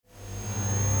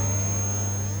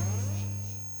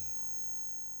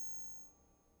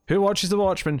Who watches The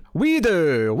Watchmen? We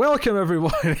do! Welcome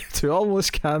everyone to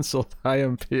Almost Cancelled. I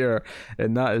am Pierre,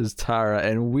 and that is Tara,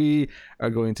 and we are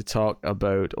going to talk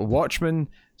about Watchmen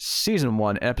Season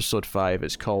 1, Episode 5.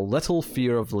 It's called Little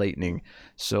Fear of Lightning.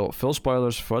 So, full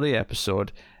spoilers for the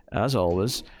episode, as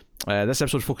always. This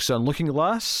episode focuses on Looking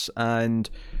Glass, and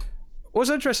what's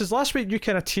interesting is last week you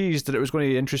kind of teased that it was going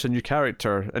to introduce a new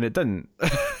character, and it didn't.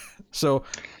 So,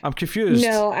 I'm confused.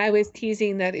 No, I was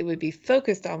teasing that it would be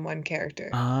focused on one character.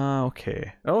 Ah,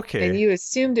 okay. Okay. And you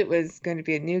assumed it was going to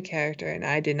be a new character, and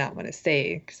I did not want to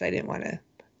say because I didn't want to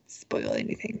spoil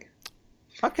anything.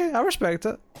 Okay, I respect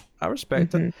it.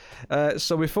 it.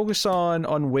 So we focus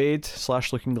on Wade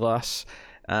 / Looking Glass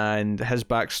and his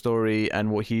backstory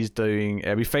and what he's doing.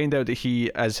 We find out that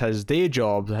he, as his day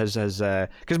job,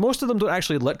 because most of them don't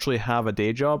actually literally have a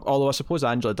day job, although I suppose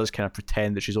Angela does kind of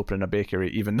pretend that she's opening a bakery,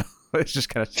 even though it's just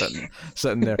kind of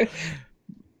sitting there.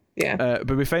 Yeah.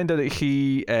 But we find out that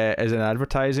he is in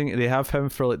advertising. They have him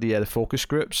for like the focus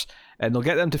groups, and they'll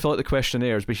get them to fill out the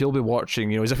questionnaires, but he'll be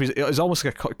watching, as if it's almost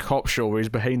like a cop show where he's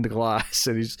behind the glass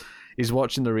and he's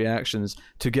watching the reactions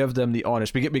to give them the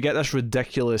honest. We get this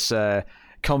ridiculous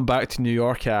come back to New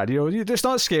York ad. It's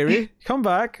not scary. Come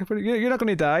back. You're not going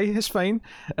to die. It's fine.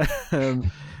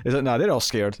 Is it? No, they're all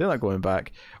scared. They're not going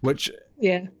back. Which,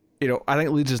 yeah. I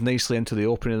think leads us nicely into the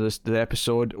opening of the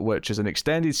episode, which is an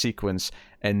extended sequence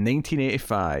in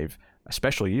 1985, a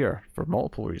special year for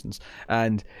multiple reasons.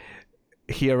 And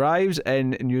he arrives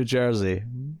in New Jersey.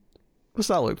 What's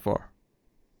that look for?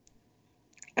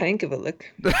 I didn't give a look.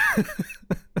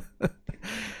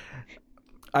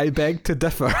 I beg to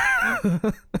differ.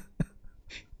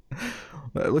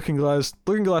 Looking Glass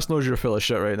knows you're full of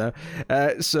shit right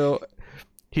now. So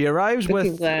he arrives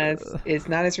Looking Glass is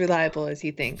not as reliable as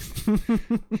he thinks.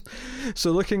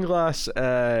 So Looking Glass,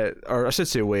 or I should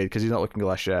say Wade, because he's not Looking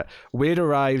Glass yet. Wade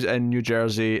arrives in New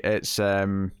Jersey. It's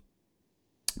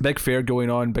big fair going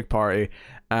on, big party,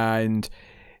 and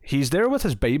he's there with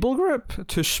his Bible group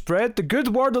to spread the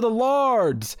good word of the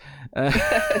Lord.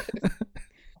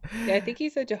 Yeah, I think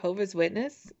he's a Jehovah's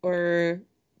Witness, or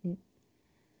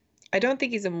I don't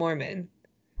think he's a Mormon,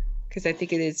 because I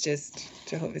think it is just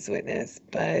Jehovah's Witness.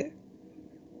 But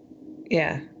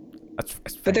yeah,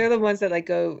 but they're the ones that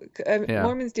go. Yeah.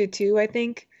 Mormons do too, I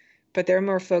think, but they're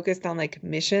more focused on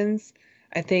missions.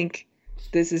 I think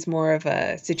this is more of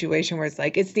a situation where it's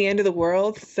it's the end of the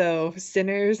world, so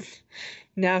sinners,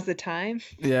 now's the time.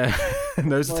 Yeah,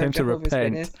 now's the time to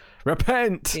repent. Witness.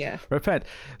 Repent! Yeah. Repent.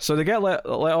 So they get let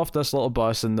off this little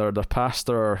bus, and their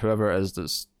pastor or whoever it is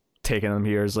that's taking them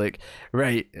here is like,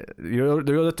 right,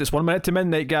 it's 1 minute to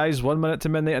midnight, guys. 1 minute to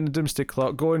midnight in the doomsday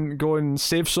clock. Go and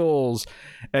save souls.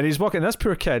 And he's walking. This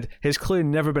poor kid, he's clearly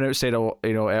never been outside of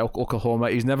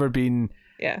Oklahoma. He's never been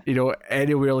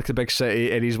anywhere like the big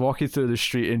city, and he's walking through the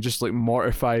street and just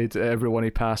mortified at everyone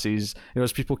he passes.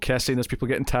 There's people kissing, there's people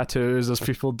getting tattoos, there's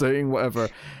people doing whatever.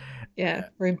 Yeah,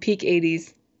 we're in peak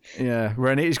 80s. Yeah,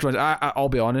 we're in 80s grunge. I'll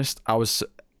be honest, I was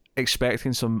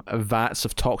expecting some vats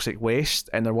of toxic waste,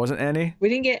 and there wasn't any. We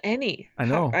didn't get any. I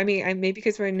know. Maybe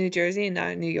because we're in New Jersey and not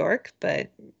in New York,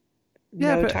 but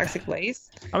no toxic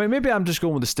waste. Maybe I'm just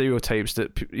going with the stereotypes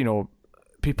that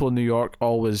people in New York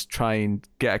always try and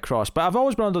get across. But I've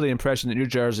always been under the impression that New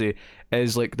Jersey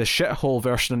is like the shithole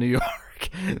version of New York.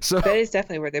 So that is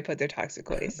definitely where they put their toxic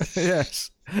waste.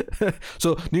 Yes.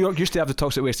 So New York used to have the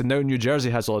toxic waste, and now New Jersey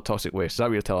has all the toxic waste. Is that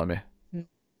what you're telling me?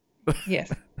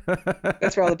 Yes.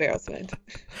 That's where all the barrels went.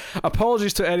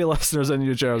 Apologies to any listeners in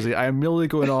New Jersey. I am merely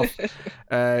going off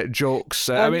jokes.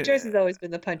 New Jersey's always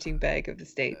been the punching bag of the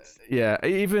states. Yeah,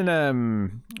 even I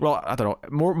don't know,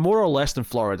 more or less than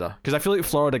Florida, because I feel like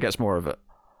Florida gets more of it.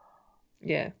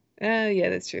 Yeah. Yeah,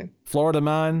 that's true. Florida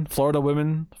man, Florida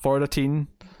woman, Florida teen.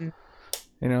 Mm-hmm.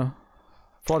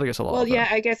 Florida gets a lot. Well, of it. Yeah,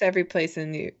 I guess every place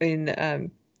in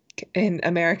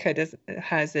America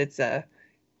has its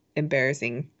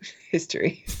embarrassing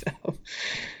history. So,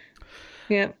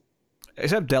 yeah.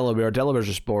 Except Delaware. Delaware's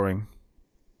just boring.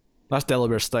 That's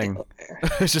Delaware's thing. Delaware.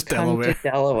 It's just Come Delaware. To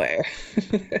Delaware.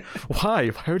 Why?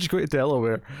 Why would you go to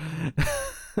Delaware?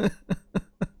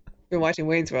 You're watching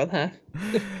Wayne's World, huh?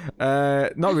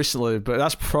 Not recently, but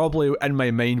that's probably in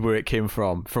my mind where it came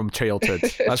from childhood.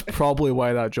 That's probably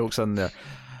why that joke's in there.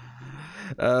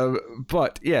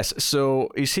 But yes, so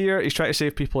he's here, he's trying to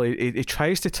save people. He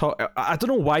tries to talk. I don't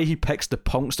know why he picks the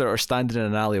punks that are standing in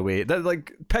an alleyway.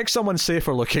 Pick someone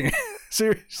safer looking.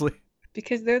 Seriously.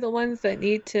 Because they're the ones that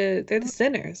they're the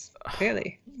sinners,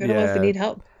 really. They're the ones that need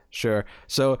help. Sure.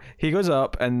 So he goes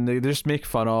up and they just make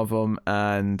fun of him,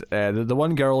 and the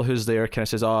one girl who's there kind of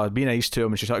says, "Oh, be nice to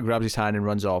him," and she sort of grabs his hand and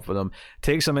runs off with him,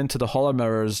 takes him into the Hall of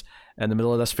Mirrors in the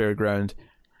middle of this fairground.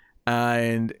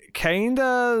 and kind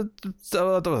of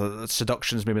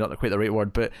seduction is maybe not quite the right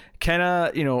word, but kind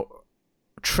of, you know,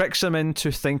 tricks him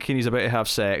into thinking he's about to have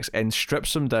sex and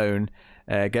strips him down,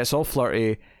 gets all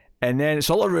flirty, and then it's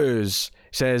all a ruse.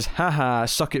 Says, haha,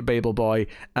 suck it, Bible boy,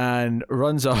 and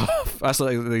runs off. That's not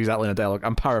exactly in a dialogue.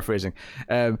 I'm paraphrasing.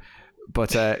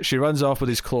 But she runs off with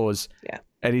his clothes. Yeah.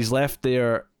 And he's left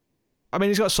there. I mean,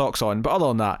 he's got socks on, but other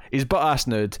than that, he's butt-ass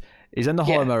nude. He's in the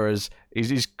hall of mirrors.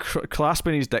 He's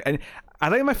clasping his dick. And I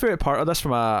think my favourite part of this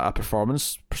from a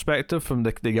performance perspective, from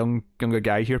the younger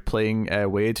guy here playing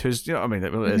Wade, who's, you know, I mean,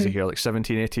 is he here, like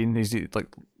 17, 18? He's like...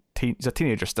 he's a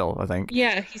teenager still, I think.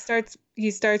 Yeah, he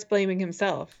starts blaming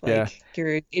himself. Like,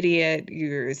 you're an idiot,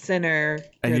 you're a sinner,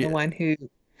 you're the one who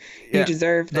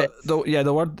deserve this.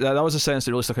 The word that was a sentence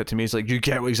that really stuck out to me. Is like, you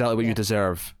get exactly what you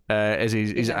deserve. As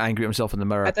he's angry at himself in the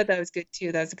mirror. I thought that was good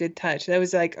too. That was a good touch. That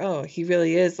was like, oh, he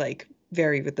really is like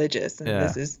very religious, and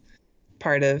this is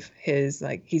part of his,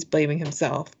 like, he's blaming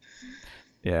himself.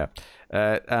 Yeah.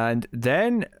 And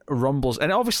then rumbles,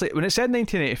 and obviously when it said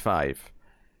 1985.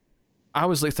 I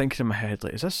was like thinking in my head,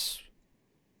 like, is this,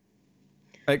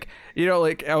 like, you know,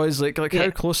 like, I was like how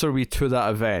close are we to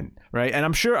that event, right? And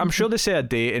I'm sure they say a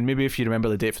date, and maybe if you remember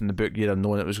the date from the book, you'd have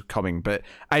known it was coming, but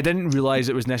I didn't realize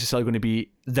it was necessarily going to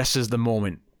be, this is the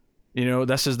moment, you know,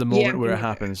 this is the moment where it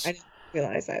happens. I didn't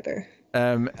realize either.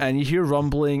 And you hear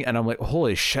rumbling, and I'm like,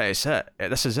 holy shit, it's it.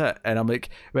 This is it. And I'm like,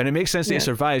 when it makes sense that he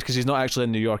survives, because he's not actually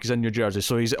in New York, he's in New Jersey,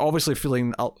 so he's obviously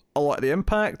feeling a lot of the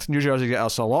impact. New Jersey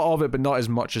gets a lot of it, but not as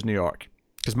much as New York,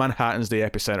 because Manhattan's the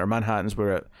epicenter. Manhattan's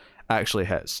where it actually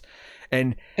hits.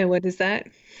 And what is that?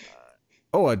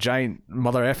 A giant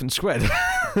mother effing squid.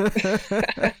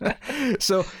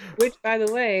 So, which, by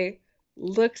the way,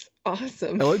 looks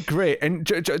awesome. It looked great. And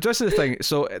just the thing,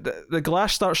 so the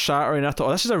glass starts shattering. I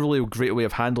thought, this is a really great way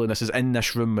of handling this, is in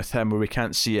this room with him where we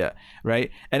can't see it,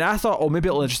 right? And I thought, maybe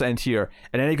it'll just end here.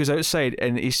 And then he goes outside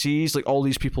and he sees like all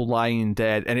these people lying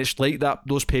dead, and it's like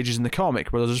those pages in the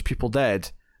comic where there's just people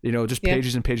dead, you know, just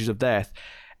pages and pages of death.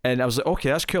 And I was like, okay,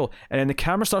 that's cool. And then the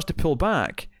camera starts to pull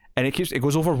back, and it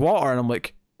goes over water, and I'm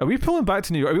like, are we pulling back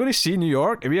to New York? Are we going to see New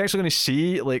York? Are we actually going to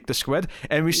see like the squid?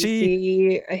 And we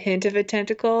see a hint of a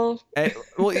tentacle.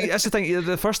 Well, that's the thing.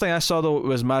 The first thing I saw though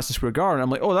was Madison Square Garden. I'm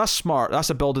like, oh, that's smart.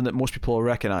 That's a building that most people will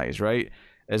recognize, right?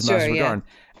 As Madison Square Garden.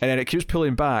 And then it keeps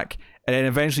pulling back, and then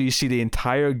eventually you see the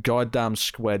entire goddamn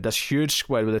squid, this huge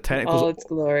squid with the tentacles all its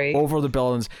glory over the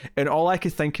buildings. And all I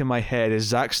could think in my head is,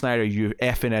 Zack Snyder, you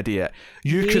effing idiot!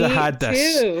 You could have had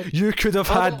this. Too. You could have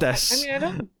had this. I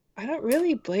mean, I don't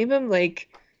really blame him. Like,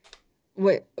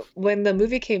 when the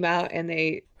movie came out and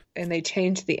they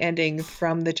changed the ending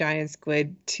from the giant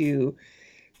squid to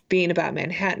being about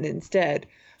Manhattan instead,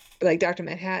 like Dr.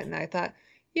 Manhattan, I thought,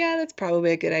 yeah, that's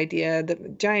probably a good idea. The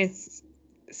giant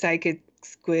psychic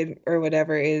squid or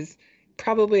whatever is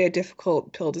probably a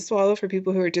difficult pill to swallow for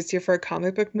people who are just here for a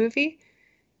comic book movie,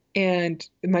 and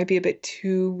it might be a bit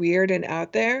too weird and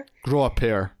out there. Grow up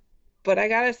here. But I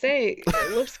gotta say,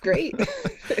 it looks great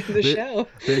in the show.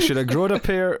 They should have grown up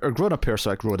here,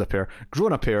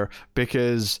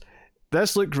 because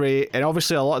this looked great. And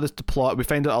obviously a lot of this plot, we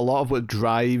find out a lot of what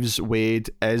drives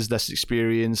Wade is this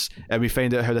experience, and we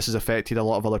find out how this has affected a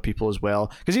lot of other people as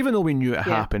well. Because even though we knew it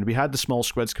happened, we had the small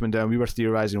squids coming down, we were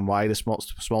theorizing why the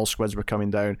small squids were coming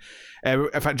down. In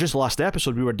fact, just last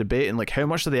episode, we were debating, like, how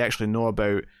much do they actually know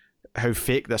about how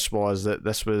fake this was, that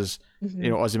this was, you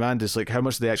know, Ozymandias, like, how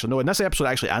much do they actually know? And this episode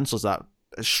actually answers that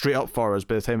straight up for us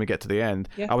by the time we get to the end.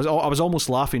 I was almost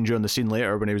laughing during the scene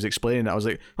later when he was explaining it. I was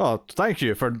like, oh, thank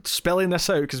you for spelling this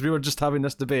out, because we were just having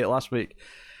this debate last week.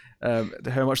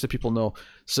 How much do people know?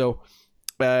 So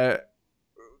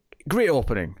great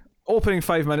opening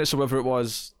 5 minutes or whatever it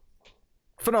was,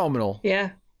 phenomenal.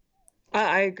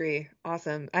 I agree.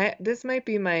 Awesome. This might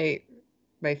be my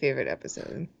favorite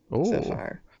episode so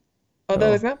far.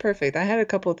 Although it's not perfect. I had a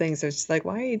couple of things that was just like,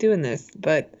 why are you doing this?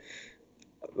 But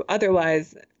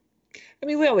otherwise, I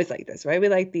mean, we always like this, right? We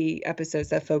like the episodes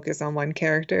that focus on one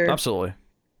character. Absolutely.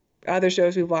 Other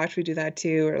shows we watch, we do that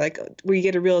too. Or like where you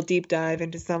get a real deep dive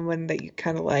into someone that you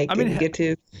kind of like, and you get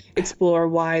to explore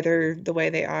why they're the way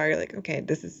they are. You're like, okay,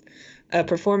 this is a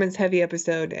performance-heavy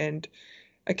episode and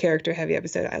a character-heavy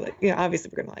episode. I like,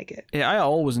 obviously we're gonna like it. Yeah, I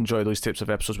always enjoy those types of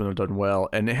episodes when they're done well.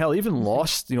 And hell, even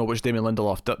Lost, which Damien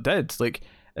Lindelof did, like,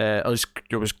 at least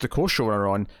it was the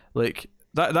co-showrunner on, like,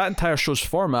 that entire show's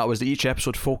format was that each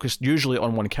episode focused usually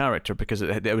on one character, because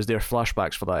it was their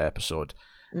flashbacks for that episode.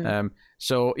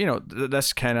 So,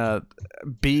 this kind of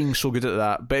being so good at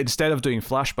that, but instead of doing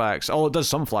flashbacks, it does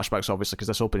some flashbacks, obviously, because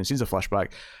this opening scene's a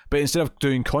flashback, but instead of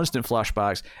doing constant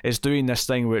flashbacks, it's doing this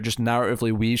thing where it just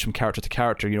narratively weaves from character to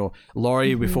character.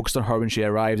 Laurie, we focused on her when she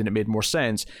arrived, and it made more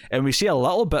sense, and we see a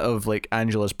little bit of, like,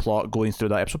 Angela's plot going through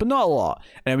that episode, but not a lot,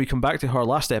 and then we come back to her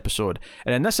last episode,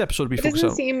 and in this episode, we focus on... It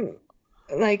doesn't seem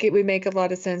like it would make a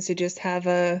lot of sense to just have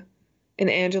an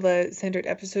Angela-centered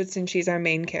episode, since she's our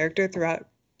main character throughout.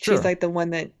 Sure. She's like the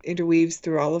one that interweaves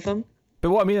through all of them.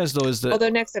 But what I mean is, though, is that... Although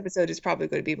next episode is probably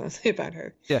going to be mostly about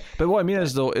her. Yeah, but what I mean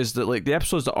is, though, is that, like, the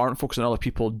episodes that aren't focusing on other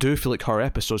people do feel like her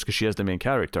episodes because she is the main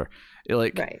character.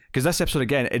 Like, because this episode,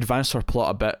 again, advanced her plot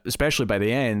a bit, especially by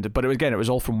the end, but it was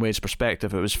all from Wade's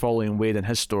perspective. It was following Wade and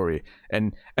his story.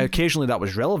 And occasionally that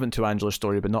was relevant to Angela's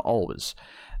story, but not always.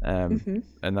 And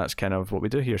that's kind of what we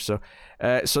do here. So we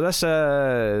get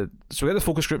the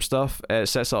focus group stuff. It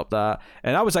sets up that,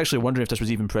 and I was actually wondering if this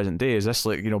was even present day. Is this,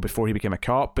 like, before he became a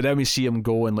cop? But then we see him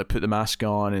go and, like, put the mask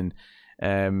on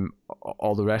and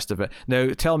all the rest of it. Now,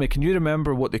 tell me, can you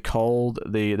remember what they called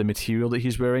the material that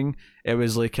he's wearing? It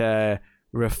was like a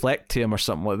reflectium or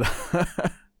something like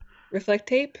that. Reflect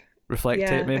tape,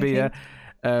 maybe. Yeah.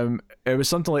 It was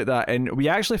something like that, and we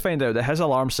actually find out that his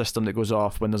alarm system that goes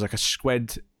off when there's, like, a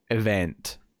squid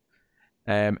event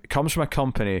comes from a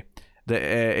company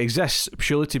that exists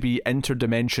purely to be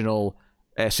interdimensional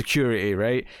security,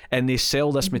 right? And they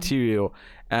sell this material,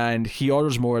 and he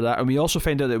orders more of that. And we also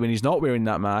find out that when he's not wearing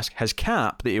that mask, his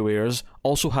cap that he wears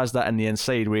also has that in the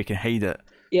inside where he can hide it.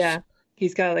 Yeah,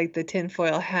 he's got, like, the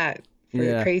tinfoil hat for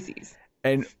the crazies.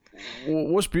 And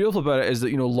what's beautiful about it is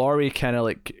that, Laurie kind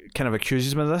of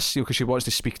accuses him of this, because she wants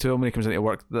to speak to him when he comes into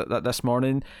work this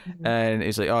morning, and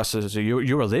he's like, oh, so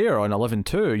you were there on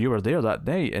 11/2, you were there that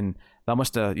night, and that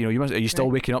must have, are you still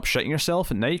waking up shitting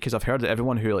yourself at night? Because I've heard that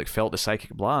everyone who, like, felt the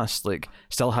psychic blast, like,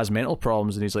 still has mental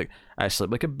problems. And he's like, I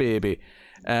slept like a baby,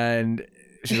 and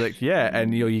she's like, yeah,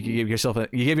 and you gave yourself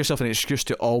an excuse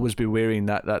to always be wearing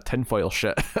that tinfoil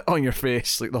shit on your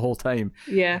face, like, the whole time.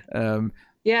 Yeah.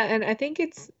 And I think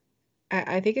it's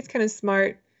kind of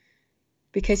smart,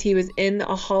 because he was in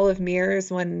a hall of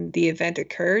mirrors when the event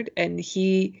occurred, and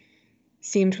he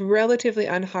seemed relatively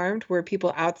unharmed, where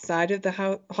people outside of the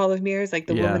hall of mirrors, like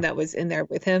the woman that was in there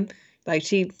with him, like,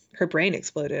 her brain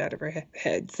exploded out of her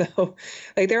head. So,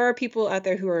 like, there are people out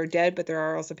there who are dead, but there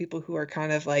are also people who are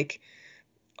kind of, like,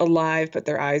 alive, but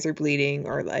their eyes are bleeding,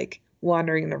 or, like,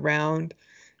 wandering around,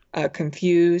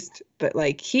 confused. But,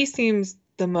 like, he seems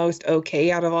the most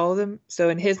okay out of all of them. So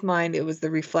in his mind, it was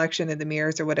the reflection in the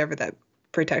mirrors or whatever that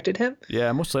protected him.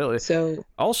 Yeah, most likely. So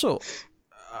also,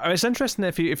 it's interesting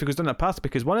if he goes down that path,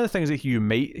 because one of the things that he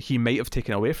might have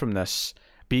taken away from this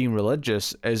being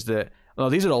religious is that,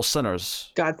 these are all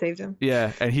sinners. God saved him.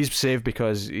 Yeah, and he's saved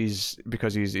because he's a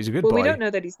good boy. Well, we don't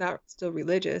know that he's not still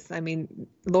religious. I mean,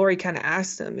 Laurie kind of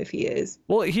asked him if he is.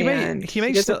 Well, he might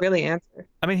doesn't really answer.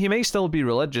 I mean, he may still be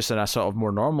religious in a sort of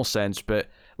more normal sense, but,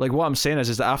 like, what I'm saying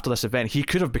is that after this event, he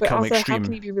could have become extreme. How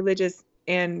can he be religious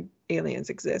and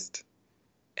aliens exist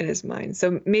in his mind?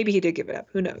 So maybe he did give it up.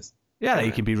 Who knows? Yeah,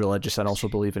 he can be religious and also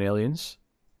believe in aliens.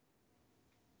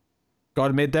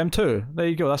 God made them too. There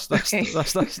you go. That's I'm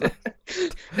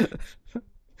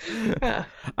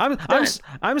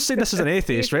saying this as an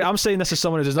atheist, right? I'm saying this as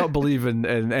someone who does not believe in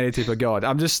any type of God.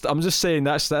 I'm just saying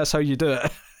that's how you do it.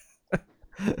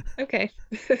 Okay.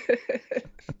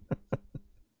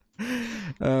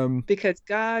 Because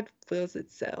God wills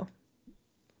it so.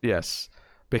 Yes,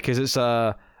 because it's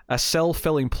a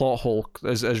self-filling plot hole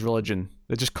as religion.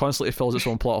 It just constantly fills its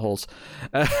own plot holes.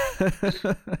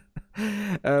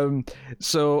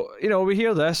 So, we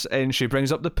hear this, and she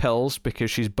brings up the pills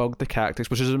because she's bugged the cactus,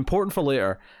 which is important for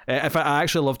later. If I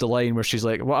actually love the line where she's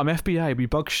like, well, I'm FBI, we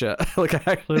bug shit. Like,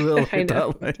 I actually really like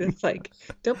that line. It's like,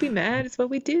 don't be mad, it's what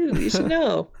we do, you should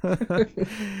know.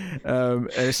 And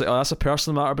it's like, oh, that's a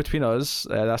personal matter between us,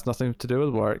 that's nothing to do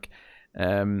with work.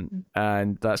 And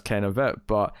that's kind of it.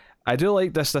 But I do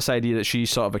like this idea that she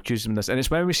sort of accused him of this, and it's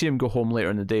when we see him go home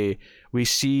later in the day, we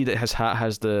see that his hat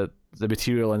has the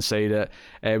material inside it.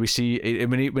 We see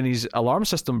when his alarm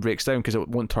system breaks down because it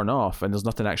won't turn off and there's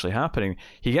nothing actually happening,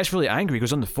 he gets really angry. He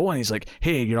goes on the phone and he's like,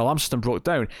 hey, your alarm system broke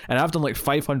down, and I've done like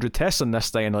 500 tests on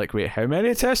this thing. And like, wait, how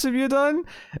many tests have you done?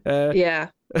 Yeah,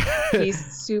 he's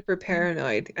super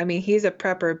paranoid. I mean, he's a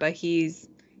prepper, but he's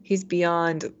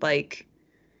beyond, like,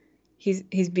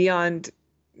 he's beyond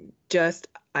just,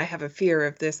 I have a fear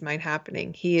of this might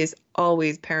happening. He is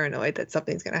always paranoid that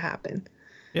something's going to happen.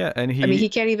 Yeah, and he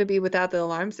can't even be without the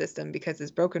alarm system because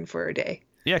it's broken for a day.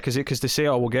 Yeah, because they say,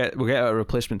 oh, we'll get a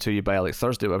replacement to you by like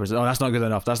Thursday, or whatever. Oh, that's not good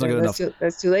enough. That's not good enough.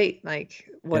 That's too late. Like,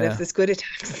 what if the squid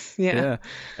attacks? Yeah. Yeah.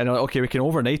 And like, okay, we can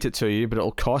overnight it to you, but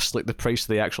it'll cost like the price of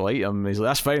the actual item. And he's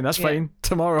like, that's fine.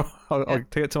 Tomorrow, I'll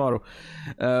take it tomorrow.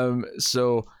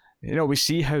 So we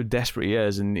see how desperate he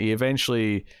is, and he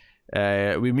eventually,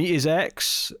 we meet his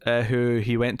ex, who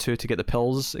he went to get the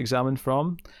pills examined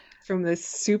from this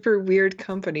super weird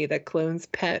company that clones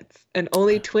pets, and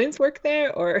only twins work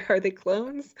there, or are they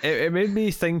clones? It made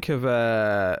me think of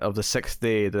the Sixth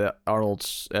Day, the Arnold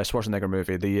Schwarzenegger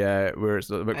movie, the where it's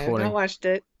about cloning. I haven't watched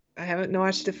it. I haven't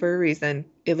watched it for a reason.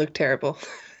 It looked terrible.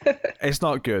 It's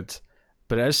not good,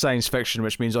 but it is science fiction,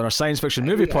 which means on our science fiction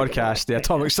movie podcast, the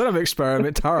Atomic Cinema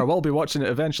Experiment, Tara will be watching it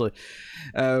eventually.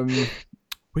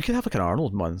 We could have like an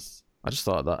Arnold month. I just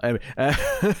thought of that. Anyway,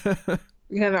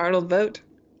 we have an Arnold vote.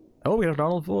 Oh, we have an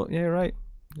Arnold vote. Yeah,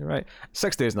 you're right.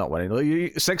 6 Days not winning.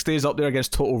 Like, 6 Days up there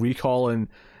against Total Recall and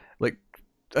like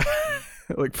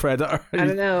like Predator. I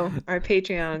don't know. Our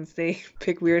Patreons, they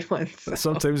pick weird ones. So.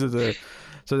 Sometimes they do.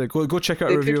 So they go check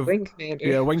out a review of Wing Commander.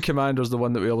 Yeah, Wing Commander's the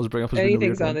one that we always bring up as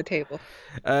anything's on the table.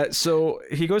 So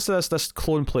he goes to this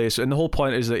clone place, and the whole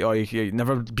point is that you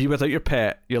never be without your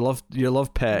pet. Your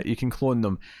love pet. You can clone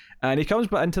them, and he comes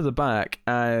back into the back,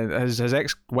 and his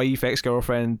ex-wife,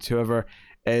 ex-girlfriend, whoever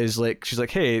is like, she's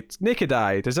like, hey, it's Naked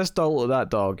Eye, does this dog look like that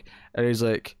dog? And he's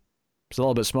like, it's a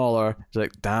little bit smaller. He's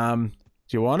like, damn, do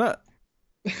you want it?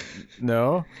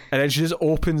 No. And then she just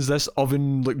opens this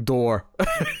oven like door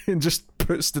and just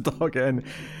puts the dog in.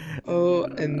 Oh,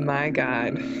 and my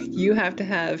God, you have to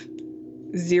have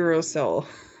zero soul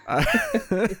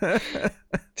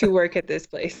to work at this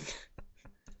place.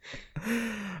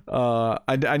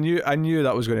 I knew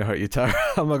that was going to hurt you, Tara.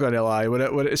 I'm not going to lie.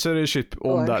 As soon as she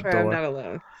opened that door, I'm not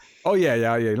alone. Oh yeah,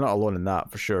 you're not alone in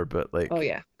that for sure. But like, oh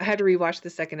yeah, I had to rewatch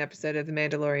the second episode of The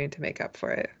Mandalorian to make up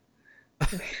for it.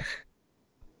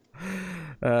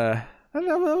 That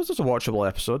was just a watchable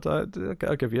episode.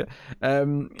 I'll give you it.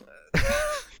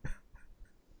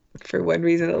 For one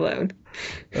reason alone.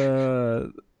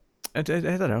 I don't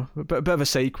know, a bit of a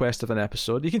side quest of an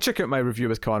episode. You can check out my review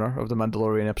with Connor of The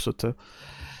Mandalorian episode 2.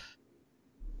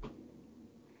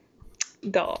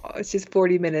 No, it's just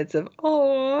 40 minutes of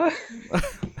aww.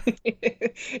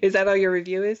 Is that all your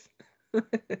review is?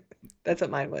 That's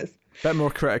what mine was. Bit more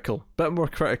critical. That's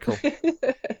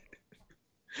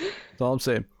all I'm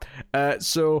saying.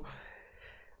 So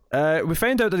we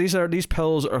find out that these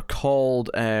pills are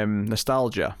called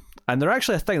nostalgia. And they're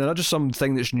actually a thing. They're not just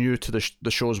something that's new to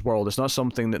the show's world. It's not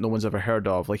something that no one's ever heard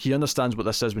of. Like, he understands what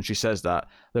this is when she says that.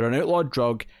 They're an outlawed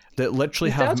drug that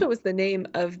literally Nostalgia was the name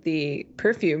of the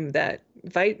perfume that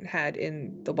Veidt had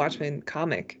in the Watchmen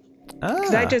comic.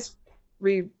 Because I just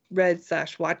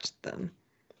reread/watched them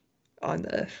on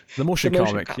the motion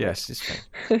comic. Yes, it's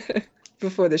fine.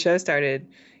 Before the show started.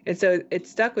 And so it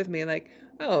stuck with me like,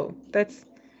 oh, that's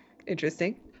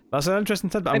interesting. That's an interesting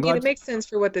tidbit. I'm glad it makes sense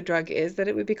for what the drug is that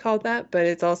it would be called that, but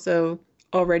it's also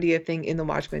already a thing in the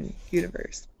Watchmen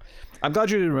universe. I'm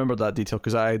glad you remembered that detail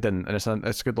because I didn't, and it's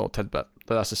a good little tidbit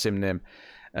that that's the same name.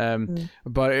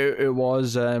 But it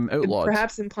was outlawed.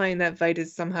 Perhaps implying that Veidt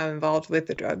is somehow involved with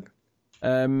the drug.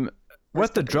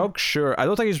 With the drug, sure. I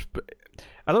don't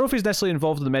know if he's necessarily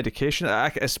involved in the medication.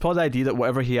 It's probably the idea that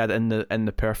whatever he had in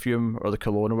the perfume or the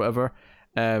cologne or whatever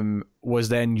was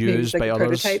then used by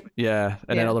others. Prototype. Yeah,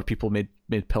 and then other people made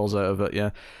pills out of it.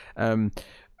 Yeah,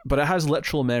 but it has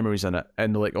literal memories in it,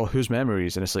 and they're like, oh, whose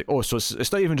memories? And it's like, oh, so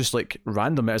it's not even just like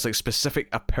random. It's like specific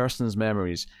a person's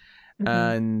memories,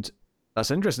 and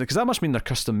that's interesting because that must mean they're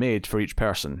custom made for each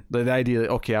person. The idea that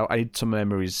okay, I need some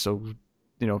memories, so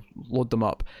load them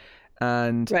up,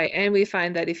 and right. And we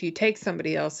find that if you take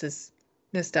somebody else's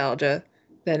nostalgia,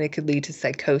 then it could lead to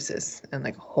psychosis and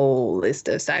like a whole list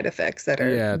of side effects that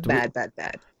are bad.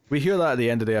 We hear that at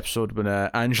the end of the episode when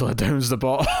Angela downs the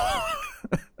bottle.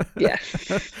 Yeah.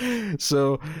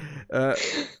 So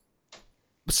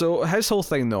his whole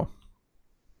thing though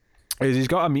is he's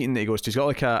got a meeting that he goes to. He's got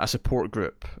like a support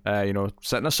group,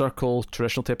 sit in a circle,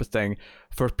 traditional type of thing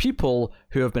for people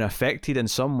who have been affected in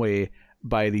some way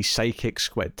by the psychic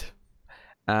squid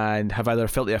and have either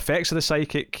felt the effects of the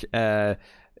psychic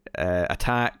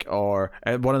attack, or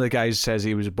one of the guys says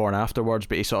he was born afterwards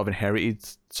but he sort of inherited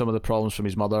some of the problems from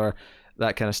his mother,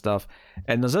 that kind of stuff.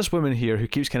 And there's this woman here who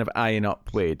keeps kind of eyeing up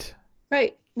Wade.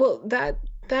 Right. Well, that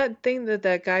thing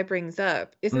that guy brings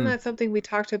up, isn't that something we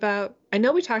talked about? I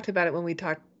know we talked about it when we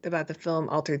talked about the film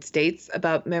Altered States,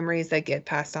 about memories that get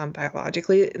passed on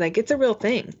biologically. Like, it's a real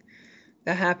thing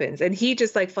that happens, and he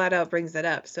just like flat out brings it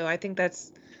up. So I think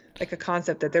that's like a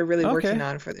concept that they're really Okay. working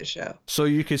on for the show. So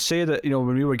you could say that, when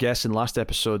we were guessing last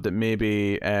episode that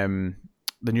maybe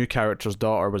the new character's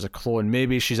daughter was a clone.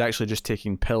 Maybe she's actually just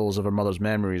taking pills of her mother's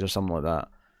memories or something like that.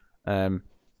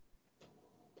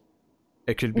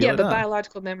 It could be Yeah, like but that.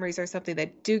 biological memories are something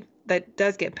that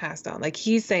does get passed on. Like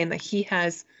he's saying that he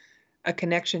has a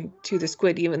connection to the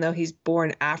squid, even though he's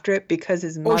born after it because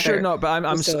his mother Sure, no, but I'm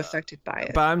was so affected by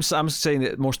it. But I'm saying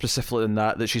that more specifically than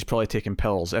that she's probably taking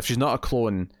pills. If she's not a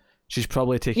clone, she's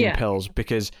probably taking pills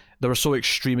because they were so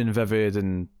extreme and vivid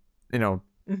and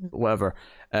whatever.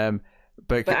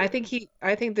 But I think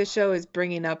the show is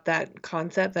bringing up that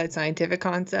concept, that scientific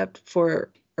concept,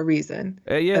 for a reason.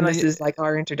 And this is like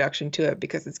our introduction to it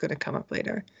because it's going to come up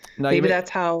later. Maybe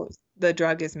that's how the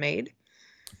drug is made.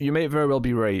 You may very well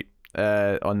be right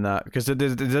on that because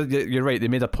you're right. They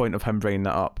made a point of him bringing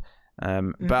that up.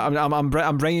 But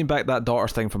I'm bringing back that daughter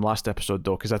thing from last episode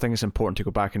though because I think it's important to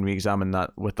go back and re-examine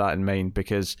that with that in mind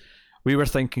because we were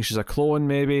thinking she's a clone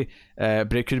maybe,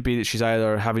 but it could be that she's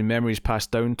either having memories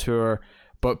passed down to her,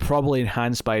 but probably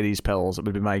enhanced by these pills. It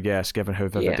would be my guess, given how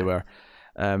vivid they were.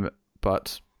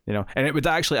 But and it would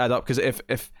actually add up because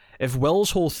if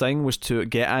Will's whole thing was to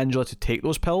get Angela to take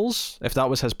those pills, if that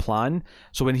was his plan,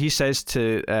 so when he says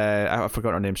to I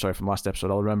forgot her name, sorry, from last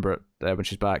episode, I'll remember it when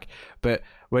she's back. But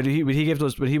when he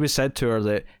was said to her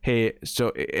that hey,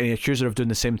 so and he accused her of doing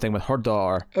the same thing with her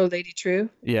daughter. Oh, Lady True.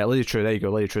 Yeah, Lady True. There you go.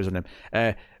 Lady True's her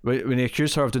name. When he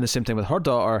accused her of doing the same thing with her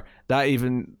daughter, that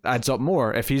even adds up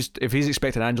more. If he's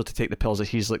expecting Angela to take the pills that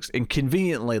he's like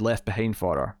inconveniently left behind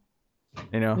for her.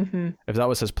 If that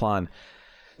was his plan.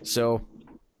 So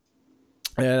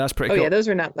yeah, that's pretty cool. Yeah, those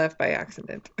were not left by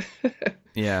accident.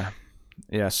 Yeah.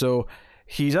 So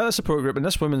he's at the support group and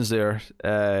this woman's there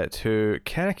who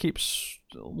kind of keeps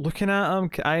looking at him,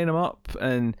 eyeing him up,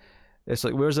 and it's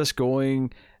like, where's this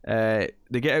going? They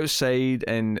get outside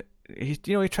and he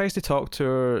tries to talk to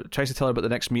her, tries to tell her about the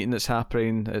next meeting that's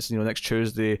happening. It's next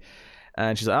Tuesday.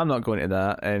 And she's like, I'm not going to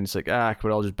that. And it's like,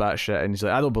 we're all just batshit. And he's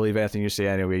like, I don't believe anything you say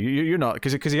anyway. You're not.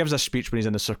 Because he gives a speech when he's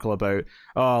in the circle about,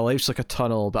 life's like a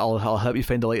tunnel, but I'll help you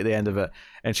find the light at the end of it.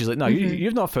 And she's like, no,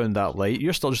 you've not found that light.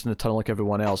 You're still just in the tunnel like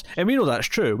everyone else. And we know that's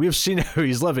true. We've seen how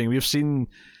he's living. We've seen,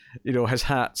 his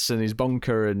hats and his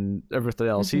bunker and everything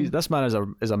else. This man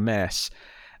is a mess.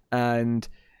 And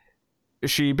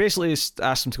she basically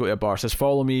asks him to go to a bar. Says,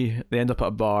 follow me. They end up at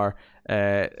a bar.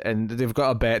 And they've got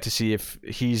a bet to see if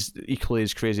he's equally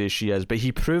as crazy as she is, but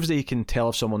he proves that he can tell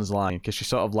if someone's lying because she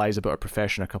sort of lies about her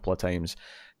profession a couple of times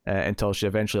until she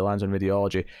eventually lands on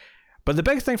radiology. But the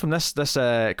big thing from this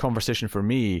conversation for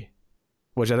me,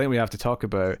 which I think we have to talk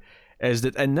about, is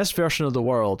that in this version of the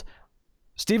world,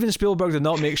 Steven Spielberg did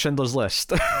not make Schindler's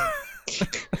List.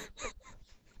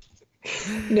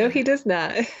 No, he does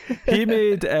not. He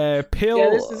made Pale... Yeah,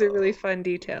 this is a really fun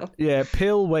detail. Yeah,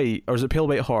 Pale White, or is it Pale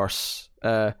White Horse?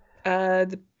 The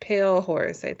Pale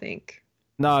Horse, I think.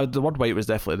 No, the word white was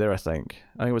definitely there, I think.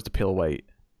 I think it was the Pale White.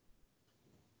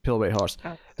 Pale White Horse.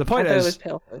 Oh, the point it was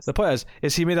Pale Horse. The point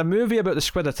is he made a movie about the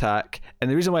squid attack, and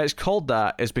the reason why it's called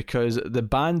that is because the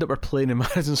band that were playing in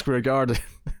Madison Square Garden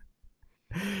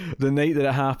the night that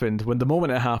it happened, the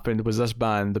moment it happened, was this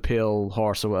band, the Pale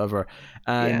Horse or whatever.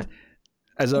 And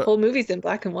the whole movie's in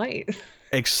black and white.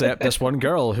 Except this one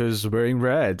girl who's wearing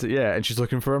red, and she's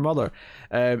looking for her mother.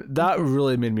 That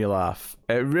really made me laugh.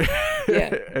 It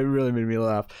really made me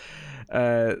laugh.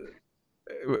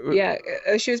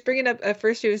 She was bringing up, at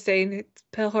first she was saying, it's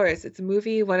Pale Horse, it's a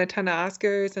movie, won a ton of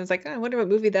Oscars, and I was like, I wonder what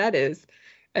movie that is.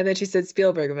 And then she said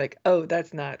Spielberg. I'm like, oh,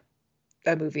 that's not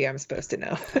a movie I'm supposed to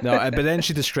know. No, but then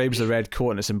she describes the red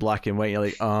coat and it's in black and white. You're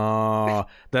like,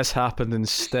 this happened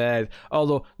instead.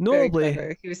 Although,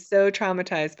 notably... He was so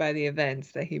traumatized by the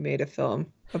events that he made a film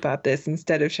about this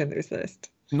instead of Schindler's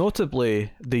List.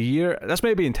 Notably, the year... This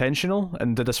might be intentional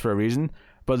and did this for a reason,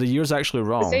 but the year's actually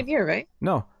wrong. The same year, right?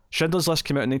 No. Schindler's List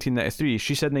came out in 1993.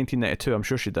 She said 1992. I'm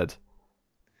sure she did.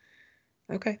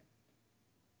 Okay.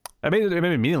 It may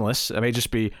be meaningless. It may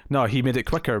just be, no, he made it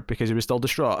quicker because he was still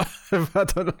distraught. I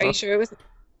don't know. Are you sure it was?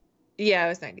 Yeah, it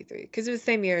was 93 because it was the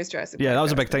same year as Jurassic Park. Yeah, that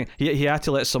was a big thing. He had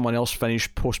to let someone else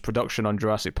finish post-production on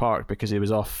Jurassic Park because he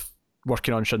was off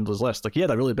working on Schindler's List. Like, he had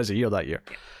a really busy year that year.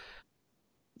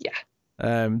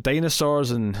 Yeah. Dinosaurs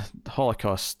and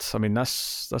Holocaust. I mean,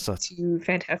 that's a... Two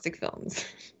fantastic films.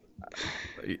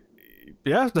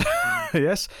 Yeah.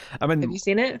 Yes. I mean, have you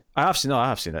seen it? I have seen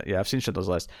it. Yeah, I've seen Schindler's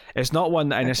List. It's not one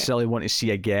that I necessarily want to see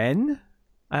again,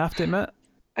 I have to admit.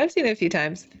 I've seen it a few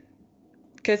times.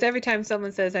 Because every time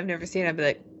someone says I've never seen it, I'd be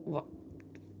like, well,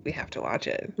 we have to watch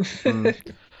it.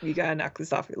 You gotta knock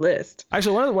this off your list.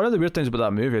 Actually, one of the weird things about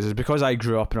that movie is because I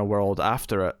grew up in a world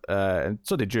after it, and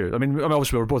so did you. I mean,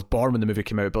 obviously we were both born when the movie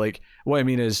came out, but like what I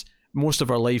mean is most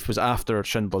of our life was after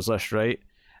Schindler's List, right?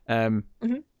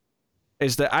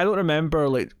 Is that I don't remember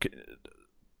like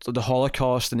the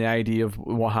Holocaust and the idea of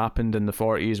what happened in the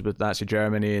 40s with Nazi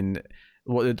Germany and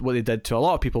what they did to a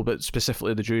lot of people, but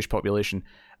specifically the Jewish population.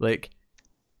 Like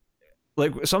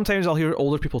sometimes I'll hear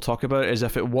older people talk about it as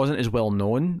if it wasn't as well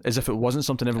known, as if it wasn't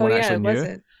something everyone actually knew.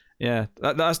 Wasn't. Yeah,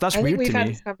 that's I weird to me. think we've had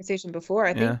this conversation before.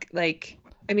 I think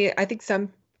I think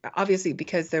some, obviously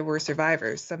because there were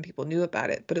survivors, some people knew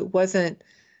about it, but it wasn't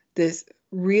this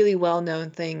really well-known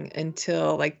thing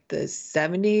until like the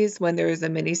 70s when there was a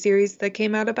miniseries that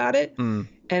came out about it. And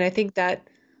I think that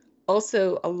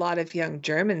also a lot of young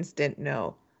Germans didn't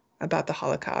know about the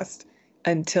Holocaust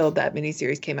until that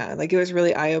miniseries came out. Like it was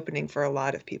really eye-opening for a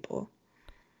lot of people.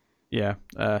 Yeah,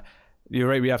 you're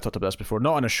right. We have talked about this before,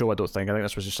 not on a show. I don't think. I think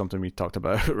this was just something we talked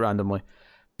about randomly,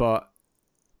 but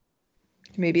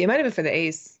maybe it might have been for the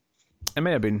Ace. It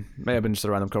may have been just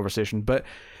a random conversation, but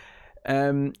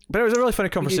it was a really funny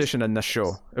conversation in this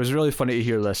show. It was really funny to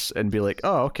hear this and be like,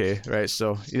 oh, okay, right.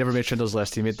 So he never made Schindler's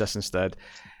List. He made this instead.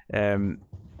 And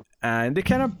they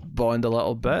kind of bond a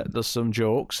little bit. There's some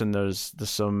jokes and there's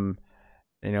some,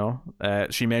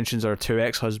 she mentions her two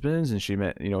ex-husbands and she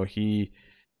met, he,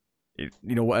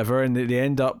 whatever, and they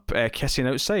end up kissing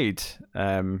outside.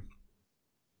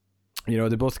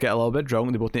 They both get a little bit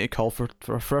drunk. They both need to call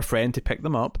for a friend to pick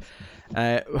them up.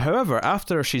 However,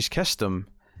 after she's kissed him,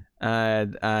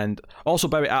 and also,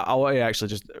 by the way, I want to actually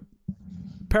just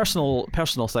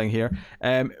personal thing here.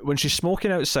 When she's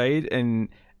smoking outside and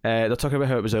they're talking about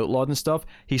how it was outlawed and stuff,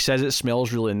 he says it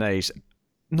smells really nice.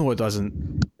 No, it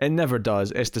doesn't. It never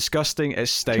does. It's disgusting. It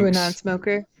stinks. To a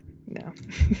non-smoker? No.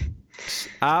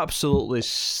 Absolutely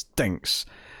stinks.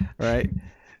 Right?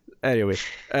 Anyway.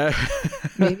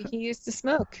 Maybe he used to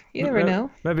smoke. You never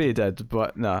know. Maybe he did,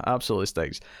 but no, absolutely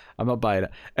stinks. I'm not buying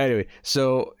it. Anyway,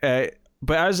 so,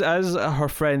 but as her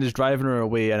friend is driving her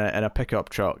away in a pickup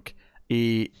truck,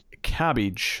 a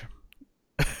cabbage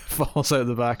falls out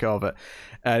the back of it.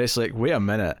 And it's like, wait a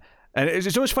minute. And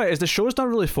it's always funny, is the show's not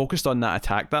really focused on that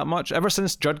attack that much. Ever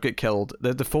since Judd got killed,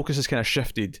 the focus has kind of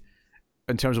shifted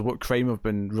in terms of what crime we've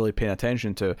been really paying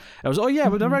attention to. And I was, we've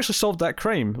never actually solved that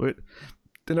crime.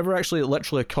 They never actually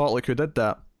literally caught like who did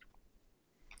that.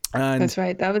 And that's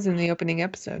right. That was in the opening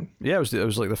episode. Yeah, it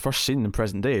was like the first scene in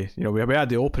present day. We had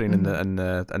the opening and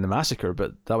the massacre,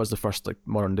 but that was the first like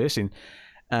modern day scene.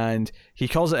 And he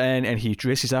calls it in and he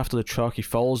races after the truck. He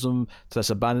follows them to this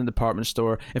abandoned department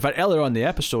store. In fact, earlier on in the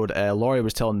episode, Laurie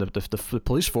was telling the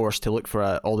police force to look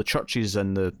for all the churches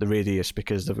in the radius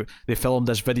because they filmed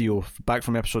this video back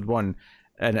from episode 1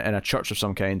 in a church of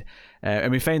some kind.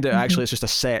 And we find out actually it's just a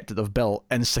set that they've built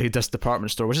inside this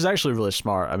department store, which is actually really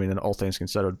smart. I mean, all things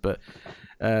considered. But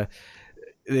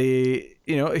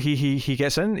he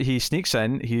gets in, he sneaks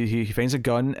in, he finds a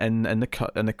gun in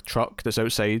the truck that's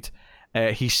outside.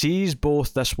 He sees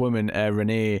both this woman,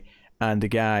 Renee, and the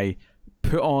guy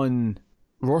put on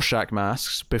Rorschach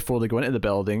masks before they go into the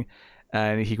building,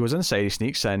 and he goes inside, he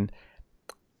sneaks in,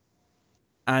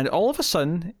 and all of a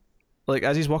sudden, like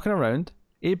as he's walking around,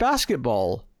 a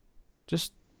basketball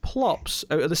just plops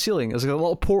out of the ceiling. There's like a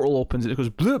little portal opens and it goes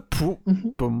bloop,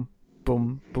 boom, boom,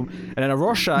 boom, boom, and then a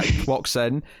Rorschach walks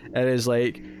in and is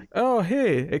like, oh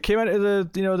hey, it came out of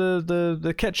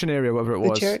the kitchen area, whatever it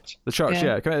was, the church,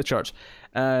 yeah, it came out of the church,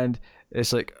 and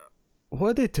it's like, what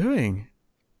are they doing?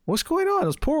 What's going on?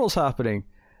 There's portals happening,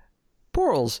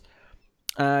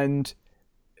 and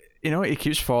he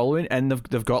keeps following, and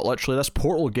they've got literally this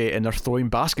portal gate, and they're throwing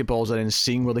basketballs in and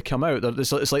seeing where they come out.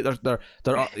 It's like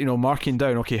they're marking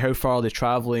down, okay, how far are they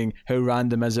traveling? How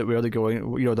random is it? Where are they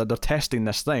going? They're testing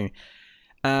this thing,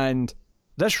 and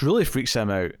this really freaks him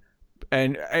out,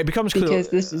 and it becomes clear because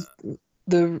this is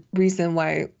the reason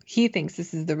why he thinks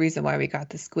this is the reason why we got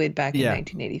the squid back in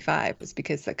 1985 was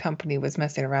because the company was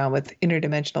messing around with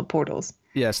interdimensional portals.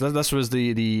 Yeah, so this was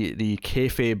the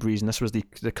kayfabe reason. This was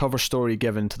the cover story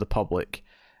given to the public.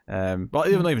 Well, not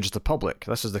even just the public.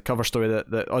 This is the cover story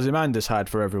that Ozymandias had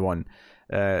for everyone.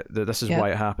 That this is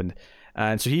why it happened.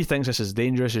 And so he thinks this is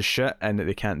dangerous as shit, and that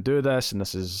they can't do this, and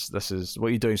this is what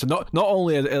you're doing. So not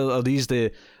only are these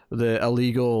the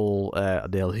illegal,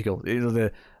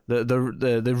 the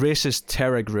racist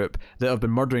terror group that have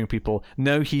been murdering people,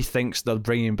 now he thinks they're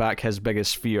bringing back his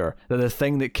biggest fear, that the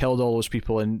thing that killed all those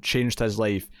people and changed his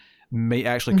life might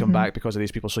actually come back because of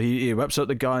these people. So he whips out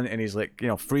the gun and he's like,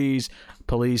 freeze,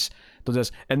 police, do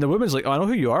this. And the woman's like, oh, I know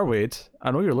who you are, Wade.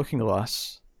 I know you're Looking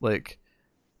Glass. Like,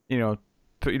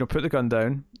 put the gun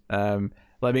down.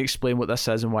 let me explain what this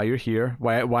is and why you're here.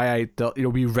 Why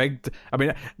we rigged. I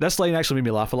mean, this line actually made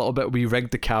me laugh a little bit. We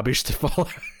rigged the cabbage to fall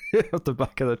out the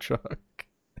back of the truck.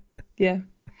 Yeah.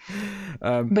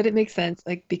 But it makes sense,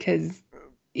 like, because,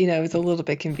 it was a little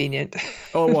bit convenient.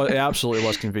 Oh, well, it absolutely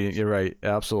was convenient. You're right. It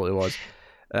absolutely was.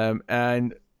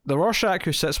 And the Rorschach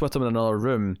who sits with him in another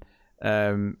room,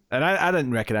 and I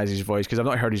didn't recognize his voice because I've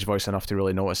not heard his voice enough to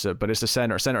really notice it, but it's the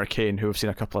Senator Kane, who I've seen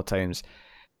a couple of times.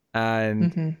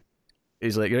 And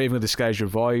he's like, you're not even going to disguise your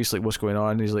voice, like, what's going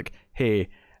on? And he's like, hey,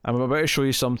 I'm about to show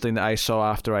you something that I saw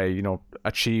after I,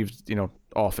 achieved,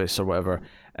 office or whatever,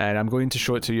 and I'm going to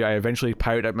show it to you. I eventually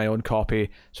pirated out my own copy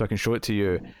so I can show it to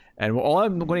you. And all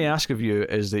I'm going to ask of you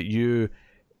is that you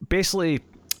basically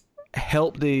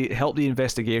help the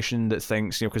investigation that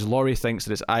thinks, because Laurie thinks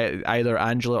that it's either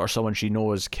Angela or someone she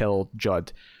knows killed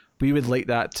Judd. We would like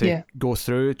that to go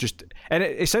through, and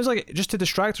it sounds like just to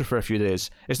distract her for a few days.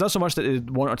 It's not so much that they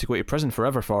want her to go to prison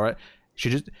forever for it. She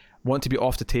just want to be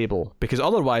off the table, because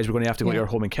otherwise we're going to have to go to her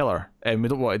home and kill her, and we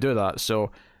don't want to do that.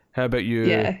 So how about you?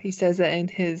 Yeah, he says that in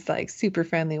his like super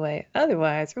friendly way.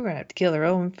 Otherwise, we're gonna have to kill her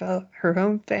own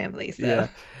family. So.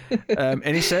 Yeah,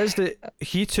 and he says that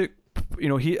he took,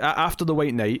 he after the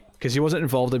White Knight, because he wasn't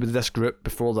involved with this group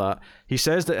before that. He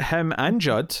says that him and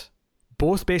Judd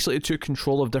both basically took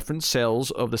control of different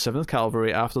cells of the 7th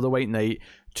Cavalry after the White Knight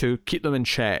to keep them in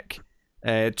check,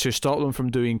 to stop them from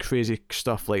doing crazy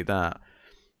stuff like that.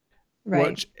 Right.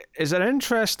 Which is an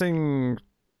interesting.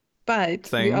 But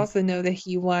we also know that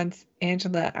he wants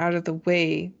Angela out of the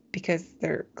way because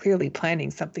they're clearly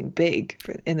planning something big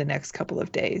in the next couple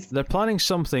of days. They're planning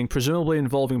something, presumably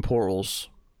involving portals.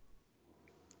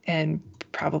 And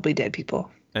probably dead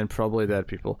people.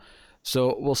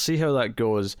 So we'll see how that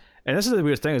goes. And this is the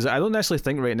weird thing, is that I don't necessarily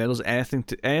think right now there's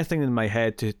anything in my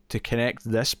head to connect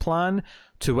this plan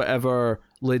to whatever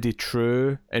Lady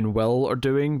True and Will are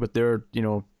doing with their,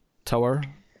 tower.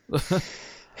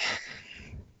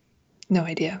 No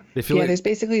idea. There's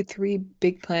basically 3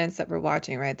 big plans that we're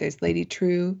watching, right? There's Lady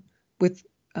True with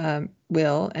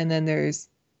Will, and then there's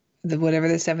whatever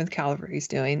the 7th Cavalry is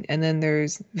doing, and then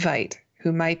there's Veidt,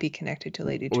 who might be connected to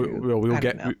Lady True.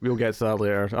 We'll get to that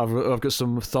later. I've got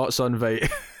some thoughts on Veidt.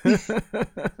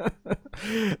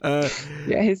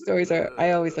 His stories are.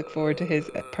 I always look forward to his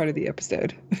part of the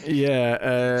episode.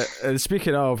 And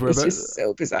speaking of, it's just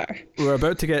so bizarre. We're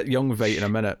about to get young Veidt in a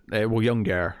minute.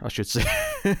 Younger, I should say.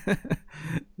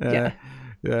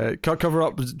 Cover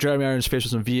up Jeremy Irons' face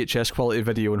with some VHS quality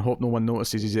video and hope no one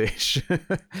notices his age. They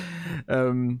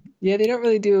don't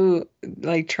really do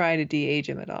try to de-age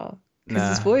him at all. Because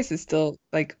his voice is still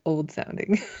old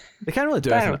sounding. They can't really do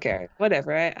it. I don't care.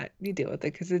 Whatever. You deal with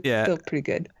it because it's still pretty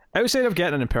good. Outside of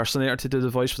getting an impersonator to do the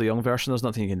voice for the young version, there's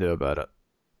nothing you can do about it.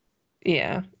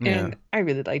 Yeah. And I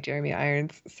really like Jeremy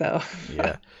Irons, so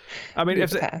yeah. I mean,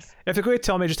 if they're going to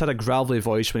tell me he just had a gravelly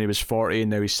voice when he was 40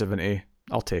 and now he's 70,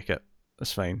 I'll take it.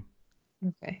 That's fine.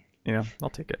 Okay. I'll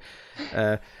take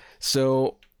it.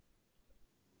 So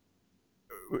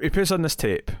he puts on this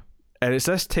tape. And it's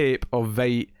this tape of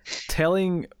Veidt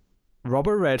telling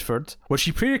Robert Redford, which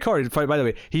he pre-recorded, by the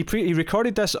way, he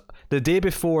recorded this the day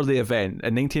before the event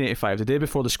in 1985, the day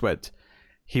before the squid.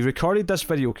 He recorded this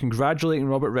video congratulating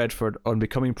Robert Redford on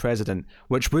becoming president,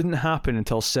 which wouldn't happen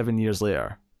until 7 years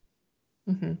later.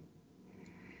 Mm-hmm.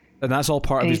 And that's all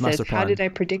part of his master plan. How did I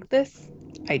predict this?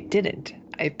 I didn't.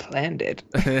 I planned it.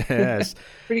 Yes.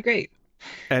 Pretty great.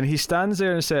 And he stands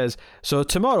there and says, so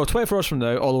tomorrow, 24 hours from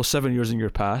now, although 7 years in your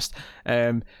past,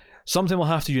 something will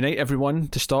have to unite everyone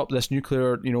to stop this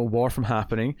nuclear, war from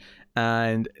happening.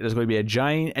 And there's going to be a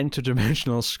giant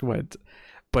interdimensional squid.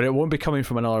 But it won't be coming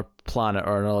from another planet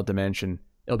or another dimension.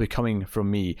 It'll be coming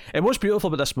from me. And what's beautiful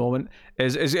about this moment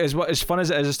is what, as fun as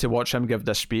it is to watch him give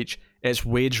this speech, it's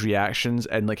Wade's reactions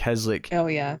and his oh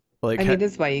yeah.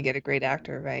 This is why you get a great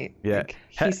actor, right? Yeah.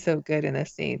 He's so good in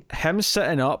this scene. Him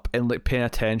sitting up and paying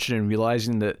attention and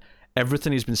realizing that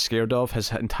everything he's been scared of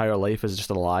his entire life is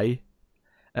just a lie.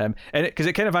 And because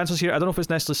it kind of answers here, I don't know if it's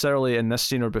necessarily in this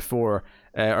scene or before,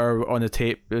 or on the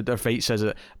tape, their Veidt says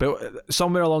it, but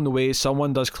somewhere along the way,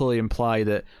 someone does clearly imply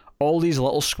that all these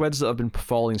little squids that have been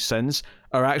falling since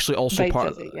are actually also Veidt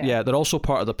part. Says it. They're also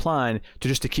part of the plan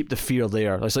to keep the fear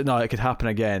there. It's no, it could happen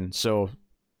again. So,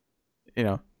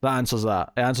 that answers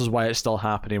that. It answers why it's still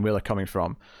happening, where they're coming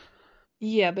from.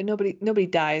 Yeah, but nobody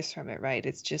dies from it, right?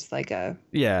 It's just a...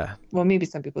 Yeah. Well, maybe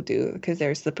some people do because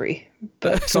they're slippery.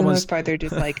 But for the most part, they're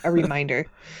just a reminder.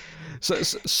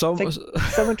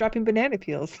 Someone dropping banana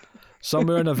peels.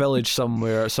 Somewhere in a village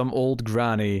somewhere, some old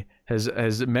granny has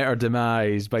met her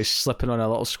demise by slipping on a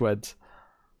little squid.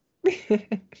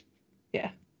 Yeah.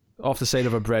 off the side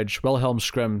of a bridge. Wilhelm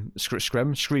scream.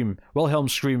 Wilhelm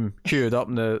scream queued up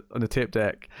on the tape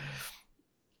deck.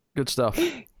 Good stuff.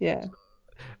 Yeah.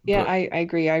 Yeah, But I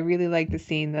agree. I really like the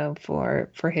scene though for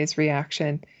his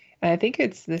reaction. And I think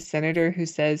it's the senator who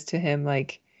says to him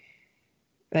like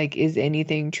is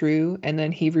anything true? And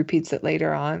then he repeats it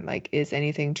later on, like, is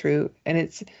anything true? And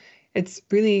it's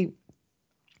really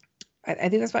I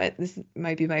think that's why this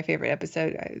might be my favorite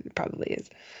episode. It probably is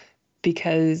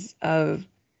because of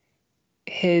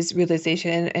his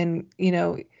realization. And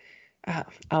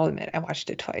I'll admit I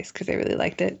watched it twice because I really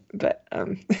liked it. But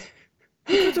what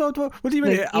do you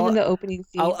mean? like even the opening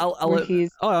scene where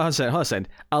he's hold on a second.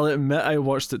 I'll admit I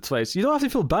watched it twice. You don't have to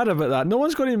feel bad about that. No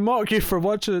one's going to mock you for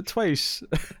watching it twice.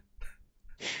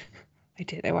 I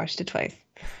did. I watched it twice.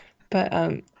 But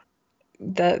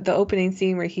the opening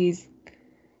scene where he's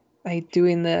like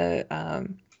doing the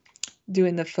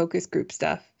focus group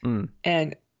stuff.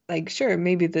 And like sure,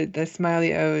 maybe the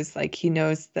Smiley O's, like he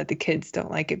knows that the kids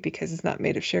don't like it because it's not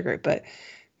made of sugar, but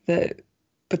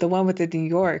the one with the New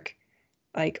York,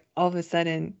 like all of a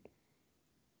sudden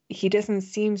he doesn't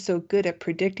seem so good at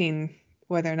predicting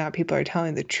whether or not people are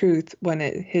telling the truth when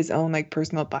his own like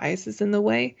personal bias is in the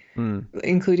way,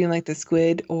 including like the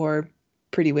squid or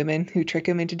pretty women who trick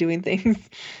him into doing things.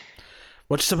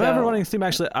 Which is a bit of a running theme,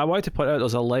 actually. I wanted to point out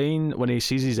there's a line when he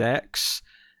sees his ex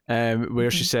where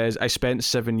she says, I spent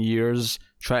 7 years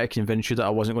trying to convince you that I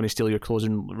wasn't going to steal your clothes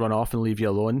and run off and leave you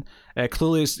alone.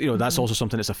 Clearly, it's, that's also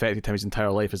something that's affected him his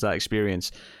entire life, is that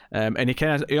experience. And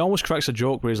he almost cracks a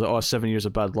joke where he's like, 7 years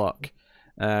of bad luck.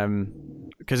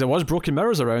 Because there was broken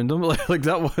mirrors around him. like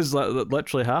that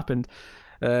literally happened.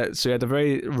 So he had a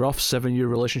very rough 7-year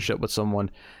relationship with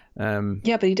someone.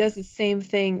 Yeah, but he does the same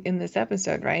thing in this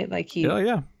episode, right? Like he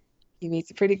meets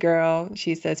a pretty girl.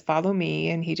 She says, "Follow me,"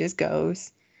 and he just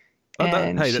goes.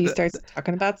 She starts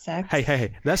talking about sex.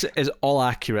 Hey! This is all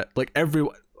accurate. Like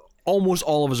almost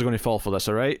all of us are going to fall for this.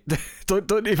 All right?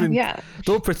 don't even.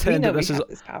 Don't pretend that this is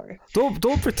this power.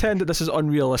 Don't pretend that this is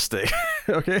unrealistic.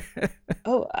 Okay?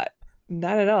 Oh,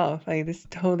 not at all. Like this is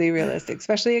totally realistic,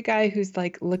 especially a guy who's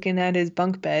like looking at his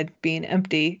bunk bed being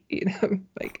empty,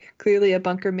 like clearly a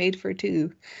bunker made for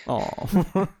two. Oh,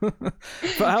 but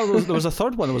there was a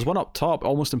third one. There was one up top,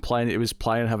 almost implying that he was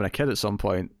planning on having a kid at some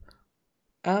point.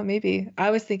 Oh, maybe. I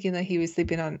was thinking that he was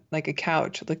sleeping on like a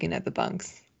couch looking at the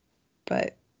bunks,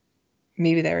 but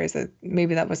maybe that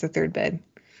was a third bed.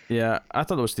 Yeah, I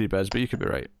thought it was 3 beds, but you could be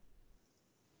right.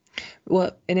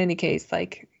 Well, in any case,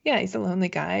 like, yeah, he's a lonely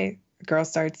guy.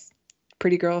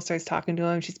 Pretty girl starts talking to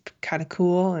him. She's kind of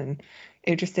cool and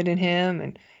interested in him,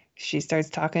 and she starts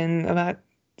talking about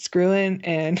screwing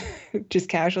and just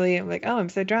casually. I'm like, oh, I'm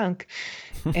so drunk,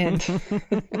 and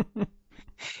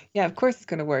yeah, of course it's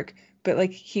gonna work. But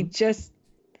like he just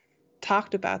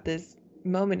talked about this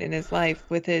moment in his life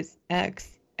with his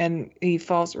ex, and he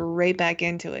falls right back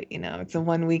into it. It's the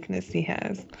one weakness he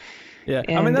has. Yeah,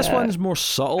 and, I mean this one's more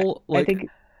subtle. I think.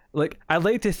 Like, I'd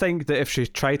like to think that if she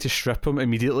tried to strip him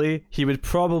immediately, he would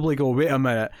probably go, wait a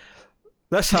minute,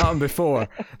 this happened before.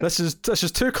 This is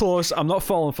too close. I'm not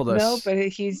falling for this. No, but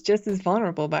he's just as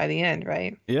vulnerable by the end,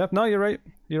 right? Yeah, no, you're right.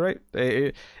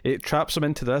 It traps him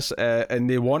into this, and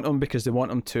they want him because they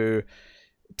want him to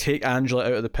take Angela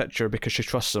out of the picture because she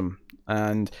trusts him.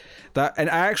 And I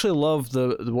actually love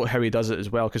how he does it as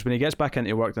well, because when he gets back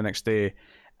into work the next day,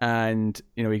 and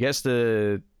he gets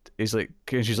he's like,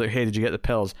 she's like, hey, did you get the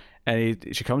pills? And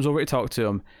she comes over to talk to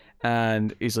him,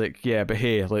 and he's like, yeah, but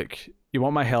hey, like, you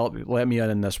want my help? Let me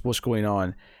in this. What's going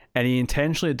on? And he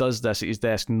intentionally does this at his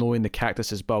desk, knowing the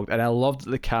cactus is bugged. And I love that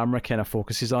the camera kind of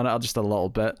focuses on it just a little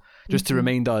bit, just to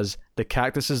remind us the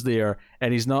cactus is there,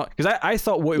 and he's not. Because I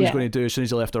thought what he was going to do as soon as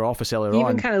he left their office earlier on. He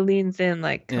even kind of leans in,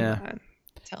 like, come on,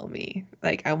 tell me,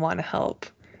 like, I want to help.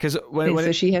 Because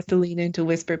so she has to lean in to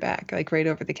whisper back, like right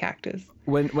over the cactus.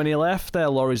 When he left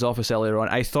Laurie's office earlier on,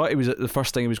 I thought it was the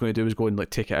first thing he was going to do was go and like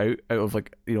take it out of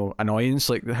like annoyance,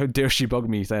 like how dare she bug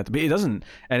me, but he doesn't,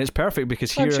 and it's perfect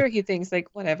because here. I'm sure he thinks like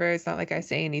whatever. It's not like I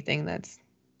say anything that's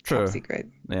top secret.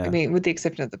 Yeah. I mean, with the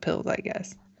exception of the pills, I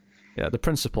guess. Yeah, the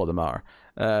principle of the matter.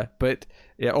 But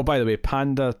yeah. Oh, by the way,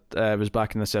 Panda was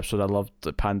back in this episode. I loved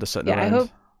Panda sitting around. Yeah,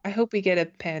 I hope we get a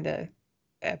Panda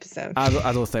episode.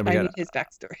 I don't think we get his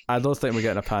backstory. I don't think we're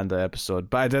getting a Panda episode,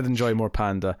 but I did enjoy more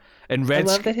Panda. And I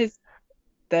love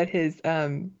that his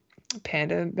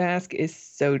panda mask is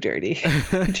so dirty.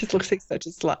 It just looks like such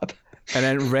a slob. And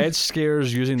then Red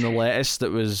scares using the lettuce that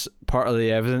was part of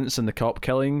the evidence in the cop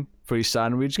killing for his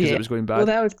sandwich because it was going bad. Well,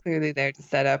 that was clearly there to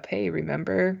set up, hey,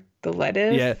 remember The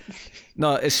lettuce? Yeah.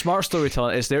 No, it's smart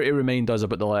storytelling. It's there to remind us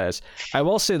about the lettuce. I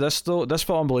will say this, though. This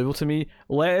felt unbelievable to me.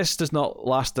 Lettuce does not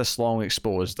last this long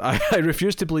exposed. I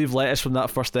refuse to believe lettuce from that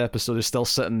first episode is still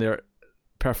sitting there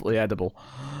perfectly edible.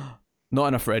 Not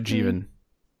in a fridge, even.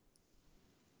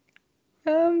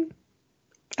 I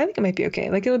think it might be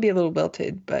okay. Like, it'll be a little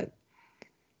wilted, but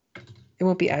it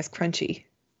won't be as crunchy.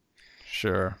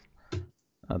 Sure.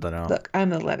 I don't know. Look, I'm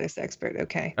the lettuce expert,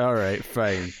 okay? All right,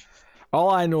 fine.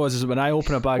 All I know is when I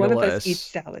open a bag One of of lettuce... us eats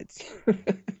salads.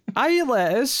 I eat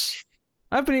lettuce.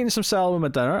 I've been eating some salad with my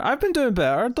dinner. I've been doing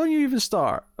better. Don't you even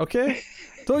start, okay?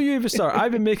 Don't you even start.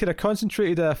 I've been making a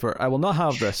concentrated effort. I will not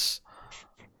have this.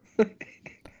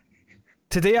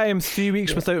 Today I am 3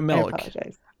 weeks without milk. I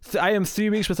apologize. I am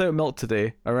 3 weeks without milk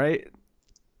today, all right?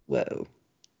 Whoa.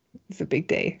 It's a big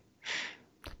day.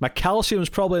 My calcium's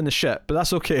probably in the shit, but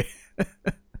that's okay.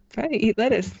 Right, eat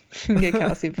lettuce. You can get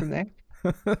calcium from there.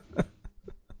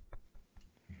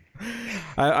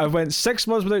 I went 6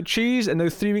 months without cheese and now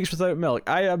 3 weeks without milk.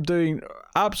 I am doing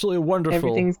absolutely wonderful.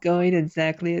 Everything's going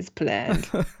exactly as planned.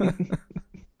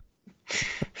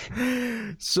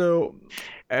 So,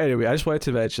 anyway, I just wanted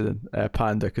to mention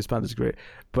Panda, because Panda's great.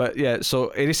 But yeah,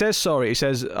 so and he says sorry. He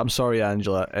says, "I'm sorry,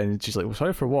 Angela," and she's like, "Well,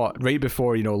 sorry for what?" Right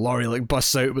before Laurie like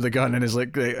busts out with a gun and is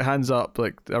like hands up,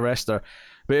 like arrest her.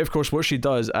 But of course, what she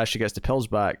does as she gets the pills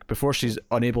back, before she's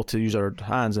unable to use her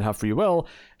hands and have free will,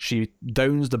 she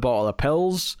downs the bottle of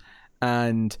pills,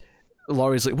 and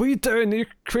Laurie's like, "What are you doing? You're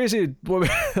crazy!"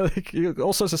 Like,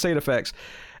 all sorts of side effects.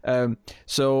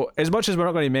 So as much as we're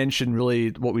not going to mention really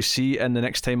what we see in the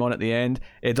next time on at the end,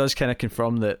 it does kind of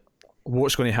confirm that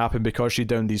what's going to happen because she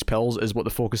downed these pills is what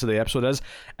the focus of the episode is.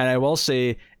 And I will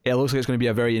say it looks like it's going to be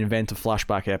a very inventive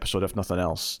flashback episode, if nothing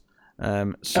else.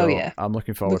 So yeah. I'm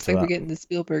looking forward looks to like that. We're getting the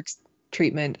Spielberg's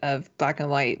treatment of black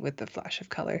and white with the flash of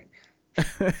color.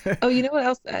 Oh, you know what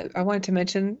else I wanted to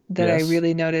mention that Yes. I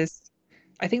really noticed?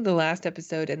 I think the last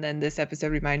episode and then this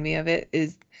episode remind me of it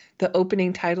is the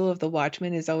opening title of the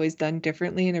Watchmen is always done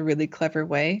differently in a really clever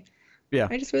way. Yeah.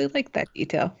 I just really like that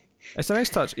detail. It's a nice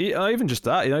touch. Even just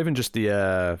that, even just the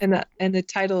and the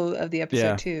title of the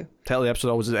episode too. Title of the episode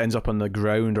always ends up on the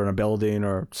ground or in a building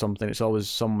or something. It's always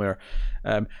somewhere.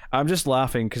 I'm just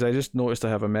laughing because I just noticed I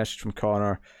have a message from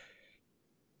Connor.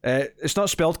 It's not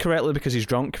spelled correctly because he's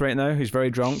drunk right now. He's very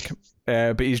drunk,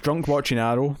 but he's drunk watching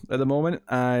Arrow at the moment,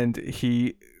 and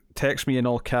he texts me in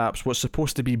all caps what's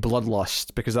supposed to be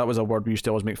bloodlust, because that was a word we used to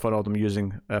always make fun of them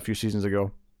using a few seasons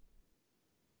ago.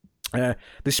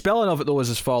 The spelling of it though is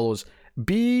as follows: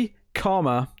 B,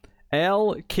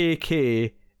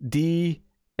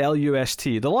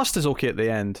 LKKDLUST. The lust is okay at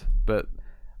the end, but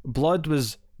blood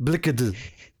was blicked.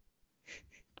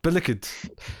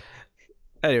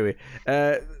 Anyway,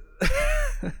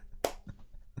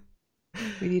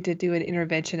 we need to do an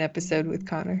intervention episode with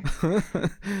Connor.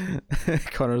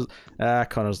 Connor's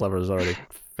liver is already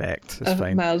fecked. It's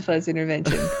fine. Mild fuzz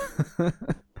intervention.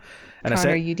 And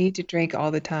Connor, you need to drink all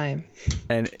the time.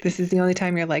 And this is the only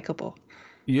time you're likable.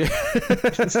 Yeah.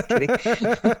 Just kidding.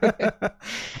 I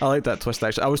like that twist,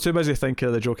 actually. I was too busy thinking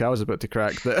of the joke I was about to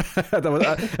crack that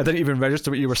I didn't even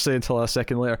register what you were saying until a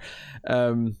second later.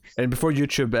 And before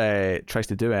YouTube tries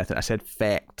to do anything, I said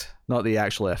fecked, not the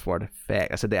actual F word.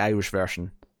 Fecked. I said the Irish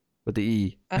version with the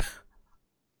E.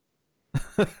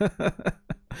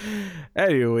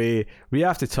 Anyway, we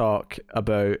have to talk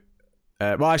about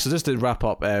well, actually, just to wrap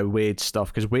up Wade's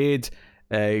stuff, because Wade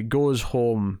goes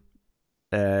home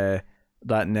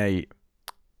that night,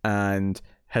 and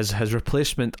his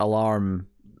replacement alarm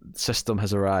system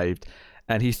has arrived,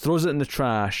 and he throws it in the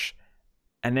trash,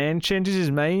 and then changes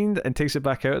his mind and takes it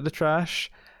back out of the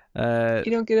trash. You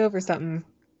don't get over something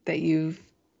that you've,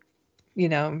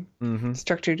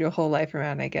 structured your whole life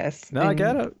around, I guess. No, I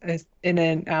get it. In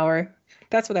an hour.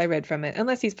 That's what I read from it.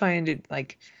 Unless he's planning to, I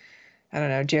don't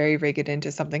know, jerry-rig it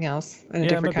into something else, a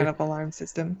different kind of alarm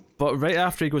system. But right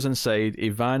after he goes inside, a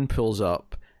van pulls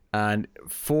up, and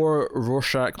 4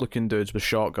 Rorschach-looking dudes with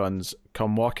shotguns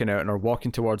come walking out and are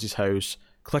walking towards his house,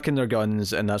 clicking their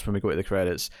guns, and that's when we go to the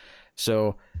credits.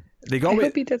 So they got I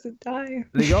hope he doesn't die.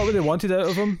 They got what they wanted out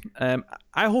of him.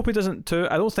 I hope he doesn't too.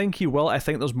 I don't think he will. I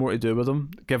think there's more to do with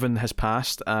him, given his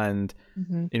past and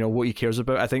what he cares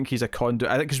about. I think he's a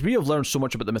conduit. I think because we have learned so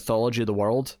much about the mythology of the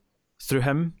world through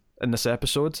him in this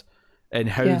episode, and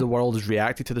how the world has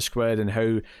reacted to the squid, and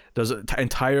how there's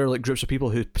entire groups of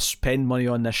people who spend money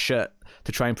on this shit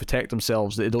to try and protect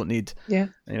themselves that they don't need. Yeah.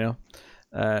 New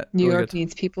really York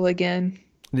needs people again.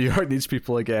 New York needs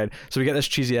people again. So we get this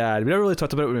cheesy ad. We never really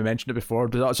talked about it when we mentioned it before,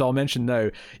 but so I'll mention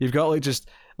now. You've got just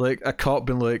a cop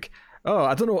being like, Oh,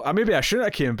 I don't know. Maybe I shouldn't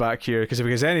have came back here because if it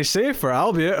gets any safer,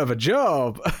 I'll be out of a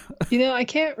job. I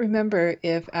can't remember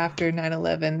if after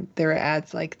 9/11 there were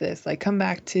ads like this, like come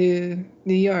back to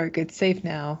New York, it's safe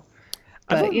now.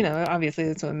 I But, don't. obviously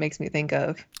that's what it makes me think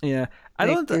of. Yeah, I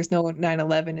Like don't. there's no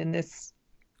 9/11 in this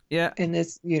Yeah,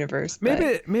 universe,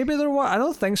 but maybe there was. I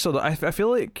don't think so. Though. I feel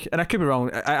like, and I could be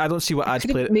wrong. I don't see what ads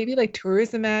could have play. maybe like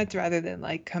tourism ads rather than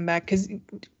like come back because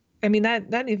I mean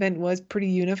that event was pretty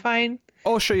unifying.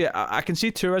 Oh, sure, yeah, I can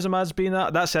see tourism ads being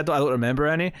that. That said, I don't remember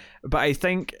any, but I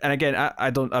think, and again,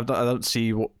 I don't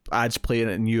see what ads playing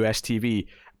in US TV,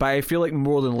 but I feel like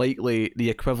more than likely the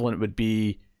equivalent would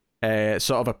be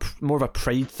sort of more of a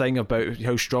pride thing about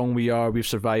how strong we are, we've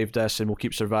survived this, and we'll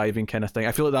keep surviving kind of thing.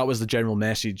 I feel like that was the general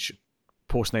message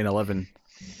post 9/11.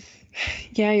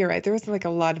 Yeah, you're right. There was like a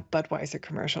lot of Budweiser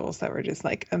commercials that were just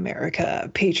like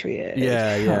America, Patriot.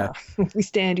 Yeah. We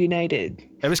stand united.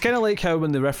 It was kind of like how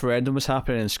when the referendum was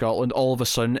happening in Scotland, all of a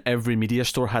sudden every media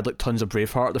store had like tons of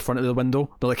Braveheart at the front of the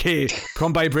window. They're like, "Hey,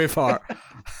 come buy Braveheart."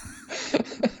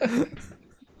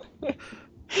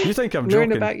 You think I'm Learn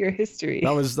joking? about your history.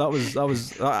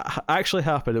 That actually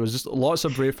happened. It was just lots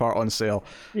of Braveheart on sale.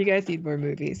 You guys need more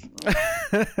movies.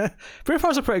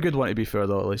 Braveheart's a pretty good one, to be fair,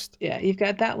 though, at least. Yeah, you've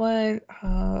got that one.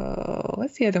 Oh,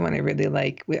 what's the other one I really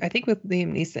like? I think with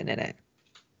Liam Neeson in it.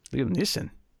 Liam Neeson?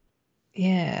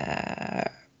 Yeah.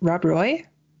 Rob Roy?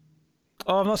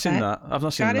 Oh, I've not seen that. I've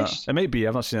not seen Scottish? that. It might be.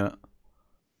 I've not seen it.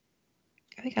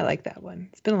 I think I like that one.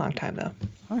 It's been a long time, though.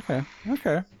 Okay.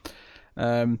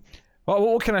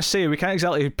 What can I say? We can't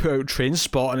exactly put out train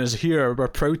spotting as here. We're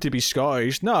proud to be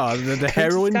Scottish. No, the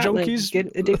heroin Scotland, junkies.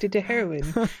 get addicted to heroin.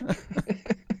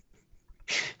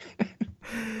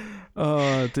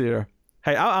 Oh, dear.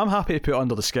 Hey, I'm happy to put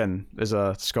Under the Skin as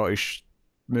a Scottish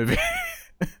movie.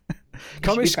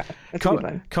 Come to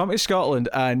Scotland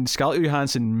and Scarlett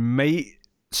Johansson might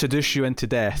seduce you into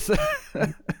death.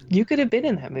 You could have been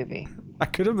in that movie. I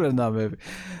could have been in that movie.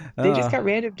 They just got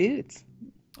random dudes.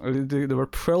 They were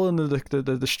prowling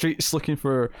the streets looking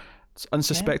for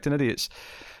unsuspecting idiots.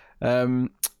 Anyway,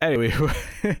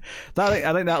 I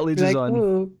think that leads us on.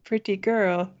 Oh, pretty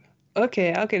girl.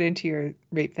 Okay, I'll get into your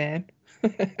rape van.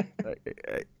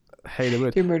 Hey, they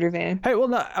would. Your murder van. Hey, well,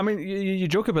 no, I mean, you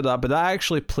joke about that, but that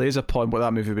actually plays upon what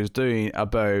that movie was doing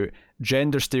about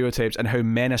gender stereotypes and how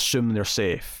men assume they're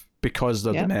safe because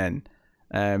they're the men,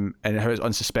 and how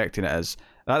unsuspecting it is.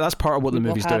 That's part of what the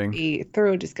movie's doing. We'll have a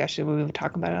thorough discussion when we will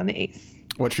talk about it on the 8th.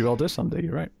 Which we will do someday,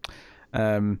 you're right.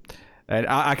 And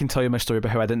I can tell you my story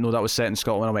about how I didn't know that was set in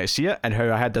Scotland when I went to see it, and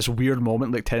how I had this weird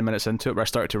moment like 10 minutes into it where I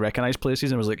started to recognise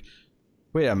places and was like,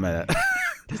 wait a minute.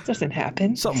 This doesn't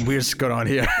happen. Something weird's going on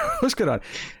here. What's going on?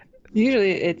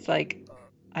 Usually it's like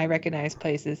I recognize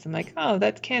places. I'm like, oh,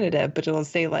 that's Canada, but it'll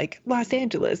say like Los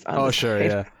Angeles on the sure,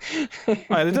 side. yeah.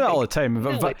 They do that all the time.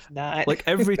 No, it's not. Like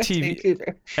every That's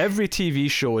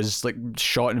TV show is like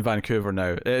shot in Vancouver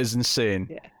now. It is insane.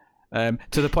 Yeah.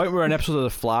 To the point where an episode of The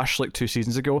Flash, like 2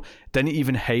 seasons ago, didn't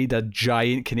even hide a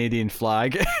giant Canadian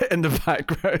flag in the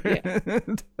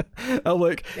background. I'm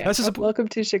like, this is welcome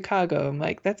to Chicago. I'm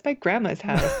like, that's my grandma's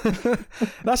house.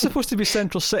 That's supposed to be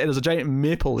Central City. There's a giant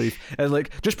maple leaf, and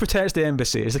like, just pretend it's the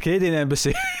embassy. It's the Canadian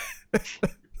embassy.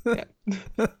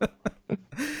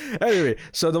 Anyway,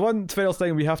 so the one final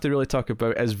thing we have to really talk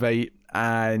about is Vite,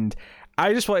 and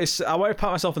I want to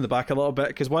pat myself in the back a little bit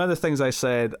because one of the things I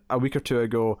said a week or two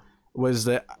ago was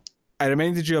that I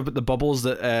reminded you about the bubbles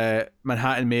that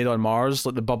Manhattan made on Mars,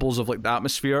 like the bubbles of like the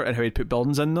atmosphere and how he'd put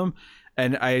buildings in them.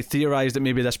 And I theorized that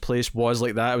maybe this place was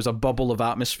like that. It was a bubble of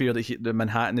atmosphere that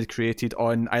Manhattan had created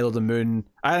on either the moon.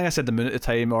 I think I said the moon at the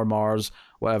time, or Mars,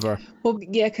 whatever. Well,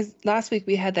 yeah, because last week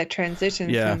we had that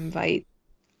transition from Vite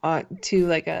to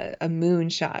like a moon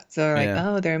shot. So like,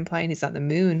 oh, they're implying he's on the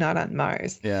moon, not on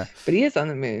Mars. Yeah. But he is on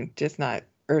the moon, just not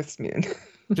Earth's moon.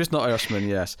 Just not Earth's moon,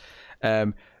 yes.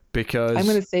 Because I'm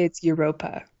going to say it's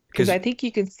Europa. Because I think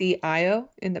you can see Io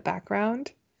in the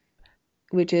background,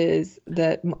 which is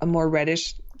a more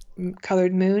reddish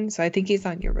colored moon. So I think he's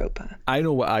on Europa. I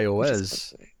know what Io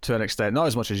is to an extent, not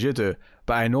as much as you do,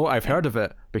 but I know I've heard of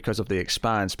it because of The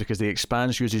Expanse, because The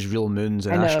Expanse uses real moons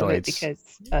and asteroids. I know it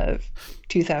because of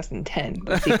 2010,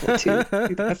 the sequel to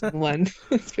 2001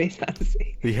 Space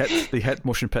Odyssey. The hit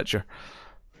motion picture.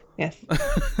 Yes.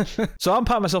 So I'm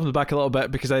patting myself on the back a little bit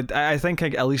because I think I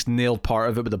at least nailed part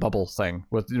of it with the bubble thing.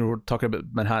 With we're talking about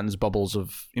Manhattan's bubbles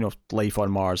of life on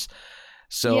Mars.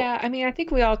 So yeah, I mean, I think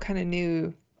we all kind of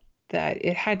knew that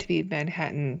it had to be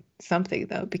Manhattan something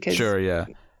though, because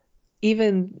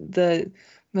even the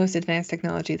most advanced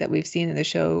technology that we've seen in the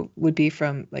show would be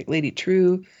from like Lady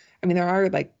True I mean, there are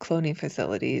like cloning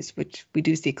facilities, which we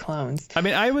do see clones, I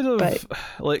mean, I would but have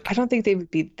like I don't think they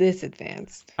would be this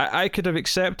advanced. I could have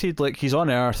accepted like he's on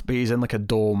Earth, but he's in like a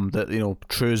dome that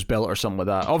True's built or something like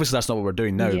that. Obviously, that's not what we're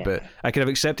doing now, Yeah. but I could have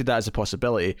accepted that as a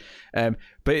possibility.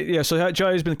 But yeah, so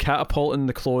Joy's been catapulting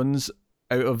the clones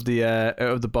out of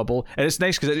the bubble, and it's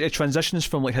nice because it transitions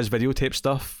from like his videotape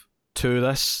stuff to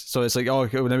this. So it's like, oh,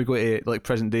 okay, well, then we go to like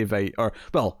present day Vite, or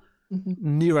well,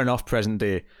 near enough present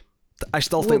day. I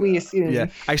still think, we assume. yeah,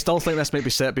 I still think this might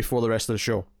be set before the rest of the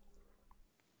show.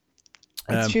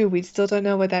 It's true. We still don't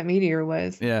know what that meteor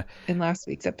was. Yeah. In last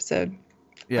week's episode.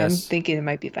 Yes. I'm thinking it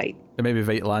might be Vite. It may be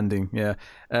Vite landing. Yeah.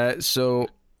 So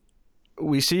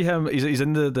we see him. He's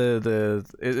in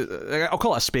the I'll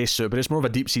call it a spacesuit, but it's more of a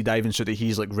deep sea diving suit that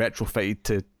he's like retrofitted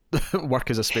to work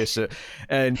as a spacesuit.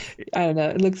 And I don't know.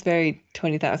 It looks very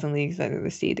 20,000 Leagues Under the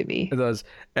Sea to me. It does.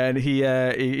 And he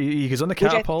goes on the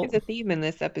catapult. Which I think is a theme in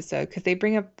this episode because they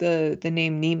bring up the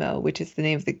name Nemo, which is the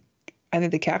name of either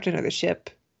the captain or the ship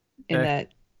in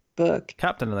that book.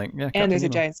 Captain, I think. Yeah. Captain And there's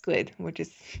Nemo. a giant squid, which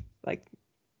is like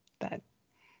that.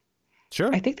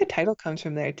 Sure. I think the title comes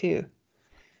from there too.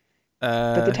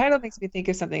 But the title makes me think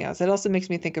of something else. It also makes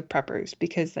me think of preppers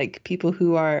because like people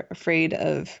who are afraid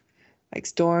of like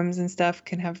storms and stuff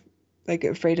can have like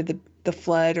afraid of the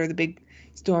flood or the big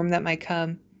storm that might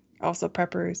come. Also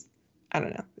preppers. I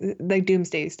don't know. Like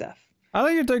doomsday stuff. I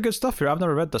think you're doing good stuff here. I've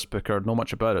never read this book or know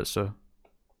much about it, so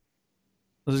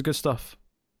this is good stuff.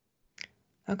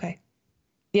 Okay.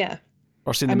 Yeah.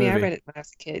 Or seen the movie. I read it when I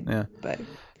was a kid. Yeah. But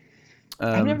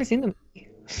I've never seen the movie,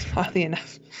 oddly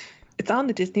enough. It's on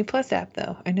the Disney Plus app,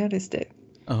 though. I noticed it.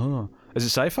 Oh. Is it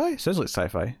sci-fi? Sounds like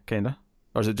sci-fi, kinda.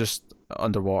 Or is it just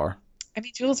underwater? I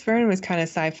mean, Jules Verne was kind of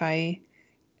sci-fi.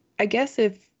 I guess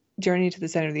if Journey to the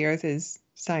Center of the Earth is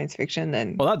science fiction,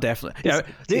 then... Well, that definitely...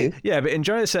 Yeah, but in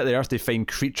Journey to the Center of the Earth, they find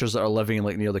creatures that are living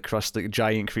like near the crust, like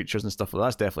giant creatures and stuff. Well,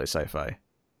 that's definitely sci-fi.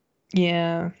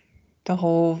 Yeah. The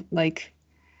whole, like...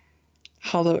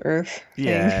 Hollow Earth thing.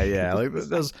 Yeah. Like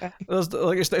there's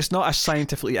like it's not a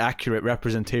scientifically accurate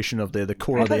representation of the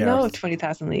core of the Earth. I don't know if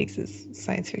 20,000 Leagues is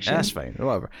science fiction. That's fine,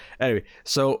 whatever. Anyway,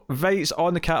 so Vite's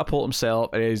on the catapult himself,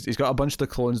 and he's got a bunch of the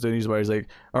clones doing his where he's like,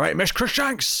 "All right, Miss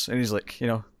Crookshanks," and he's like,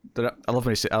 I love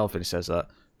when he says that,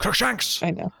 Crookshanks.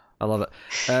 I know. I love it.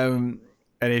 And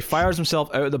he fires himself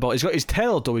out of the ball. He's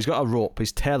tethered though. He's got a rope.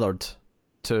 He's tethered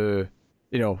to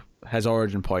his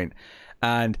origin point,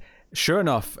 and sure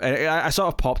enough, I sort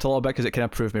of popped a little bit because it kind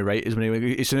of proved me right. Is when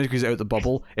as soon as he goes out the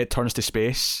bubble, it turns to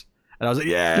space, and I was like,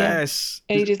 yes.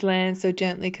 Yeah. And he just lands so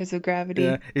gently because of gravity.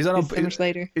 Yeah, he's on so much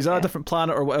later. He's on a different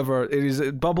planet or whatever. He's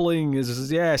bubbling.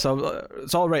 So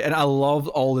it's all right. And I love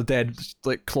all the dead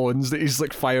like clones that he's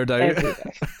like fired out.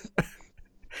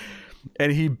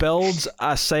 And he builds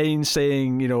a sign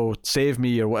saying, "Save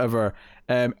me" or whatever,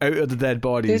 out of the dead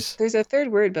bodies. There's a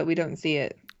third word, but we don't see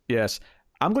it. Yes,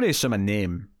 I'm going to assume a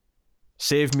name.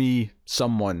 Save me,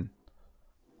 someone.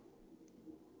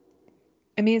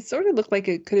 I mean, it sort of looked like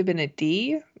it could have been a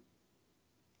D,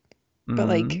 but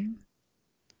like,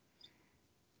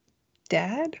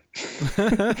 Dad?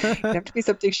 It'd have to be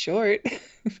something short.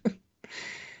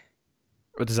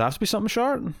 But does it have to be something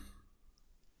short?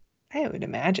 I would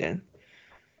imagine.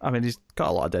 I mean, he's got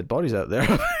a lot of dead bodies out there.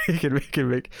 he can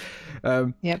make.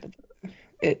 Yeah, but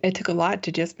it took a lot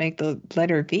to just make the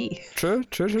letter V. True.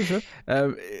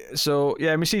 So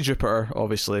yeah, we see Jupiter,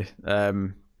 obviously,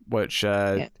 which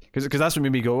because that's what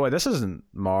made me go, "Wait, this isn't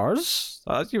Mars.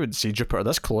 You would see Jupiter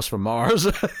this close from Mars.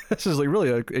 This is like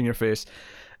really in your face."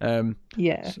 So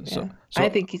I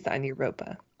think he's on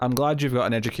Europa. I'm glad you've got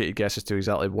an educated guess as to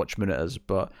exactly which moon it is,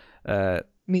 but I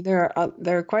mean, there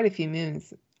are quite a few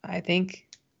moons. I think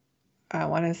I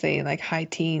want to say like high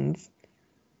teens.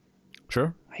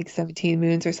 Sure. Like 17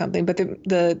 moons or something, but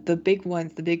the big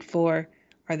ones, the big four,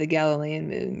 are the Galilean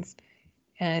moons,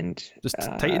 and just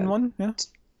Titan one, yeah.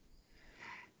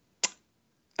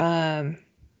 I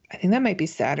think that might be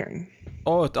Saturn.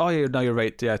 Oh, yeah, no, you're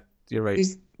right. Yeah, you're right.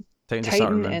 There's Titan's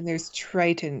Titan Saturn, and there's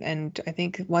Triton, and I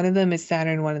think one of them is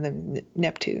Saturn, one of them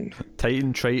Neptune.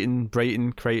 Titan, Triton,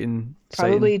 Brighton, Crichton.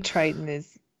 Probably Saturn. Triton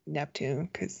is Neptune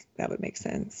because that would make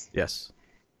sense. Yes.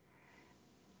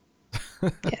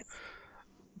 Yes.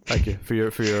 Thank you for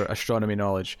your astronomy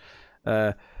knowledge.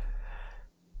 It's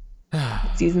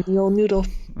using the old noodle.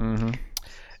 Mm-hmm.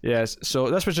 Yes, so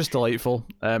this was just delightful.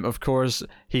 Of course,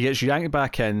 he gets yanked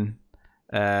back in,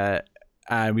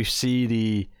 and we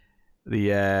see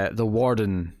the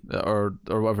warden or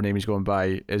whatever name he's going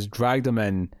by is dragged him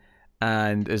in,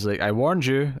 and is like, "I warned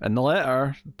you in the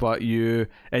letter, but you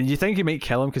think he might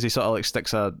kill him because he sort of like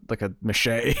sticks a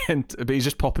machete, but he's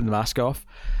just popping the mask off."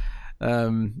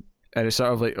 And it's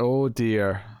sort of like, oh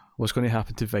dear, what's going to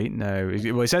happen to Veidt now?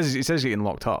 Well, he says he's getting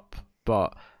locked up,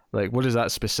 but like, what does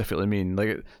that specifically mean?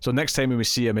 Like, so next time when we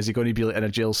see him, is he going to be like in a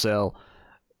jail cell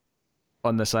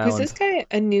on this Was island? this guy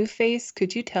a new face?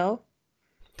 Could you tell?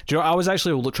 Do you know, I was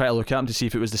actually trying to look at him to see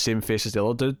if it was the same face as the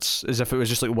other dudes, as if it was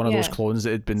just like one of those Yeah. clones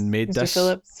that had been made Mr. this.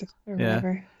 Phillips or Yeah.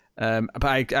 whatever.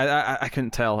 But I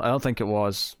couldn't tell. I don't think it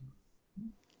was.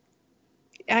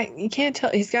 You can't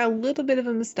tell. He's got a little bit of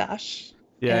a mustache.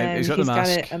 Yeah, and he's got the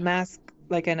mask. a mask,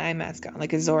 like an eye mask on,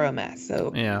 like a Zorro mask.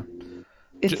 So Yeah.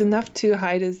 it's enough to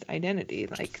hide his identity,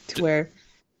 like to where,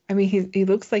 I mean, he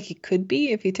looks like he could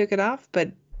be if he took it off,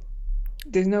 but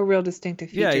there's no real distinctive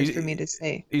features for me to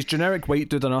say. He's generic white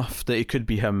dude enough that he could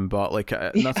be him, but like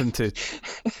nothing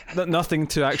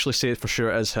to actually say for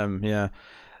sure it is him. Yeah.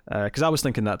 Because I was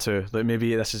thinking that too. Like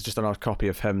maybe this is just another copy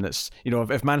of him. That's, you know,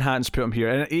 if Manhattan's put him here,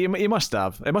 and he must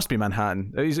have. It must be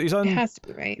Manhattan. He's on. It has to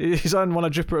be, right? He's on one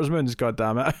of Jupiter's moons. God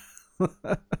damn it.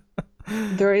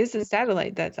 There is a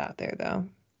satellite that's out there, though.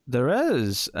 There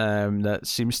is. That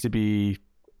seems to be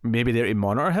maybe there to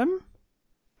monitor him.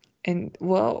 And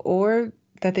well, or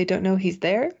that they don't know he's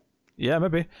there. Yeah,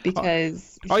 maybe.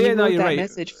 Because no, wrote you're that right.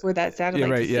 message for that satellite.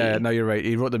 You're right. To Yeah, see. no, you're right.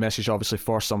 He wrote the message obviously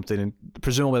for something, and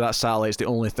presumably that satellite's the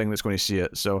only thing that's going to see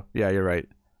it. So yeah, you're right.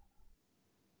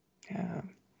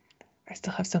 I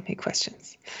still have so many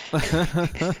questions.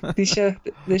 The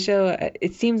show,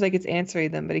 it seems like it's answering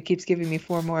them, but it keeps giving me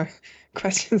 4 more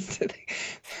questions to think.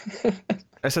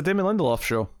 It's a Damon Lindelof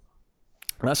show.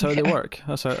 That's how they work.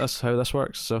 That's how this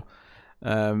works. So,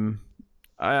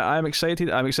 I'm excited.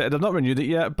 They've not renewed it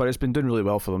yet, but it's been doing really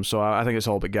well for them. So I think it's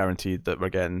all but guaranteed that we're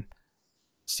getting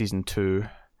season 2.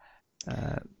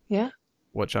 Yeah.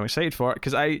 Which I'm excited for,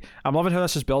 because I'm loving how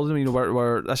this is building. You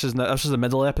know, this is the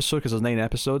middle episode, because there's 9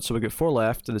 episodes, so we got 4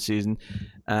 left in the season,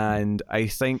 and I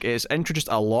think it's introduced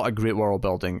a lot of great world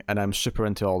building, and I'm super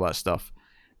into all that stuff,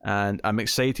 and I'm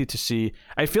excited to see.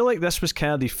 I feel like this was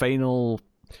kind of the final.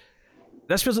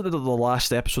 This feels like the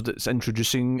last episode that's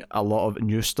introducing a lot of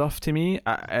new stuff to me,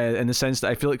 in the sense that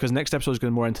I feel like, because next episode is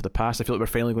going more into the past, I feel like we're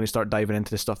finally going to start diving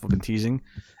into the stuff we've been teasing,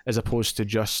 as opposed to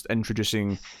just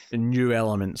introducing new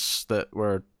elements that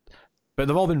were. But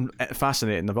they've all been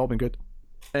fascinating. They've all been good,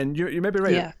 and you may be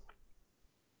right. Yeah.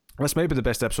 This might be the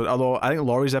best episode. Although I think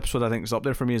Laurie's episode is up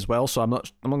there for me as well. So I'm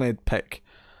not going to pick.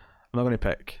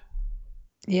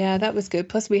 Yeah, that was good.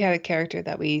 Plus, we had a character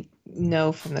that we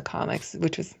know from the comics,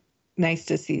 which was nice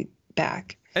to see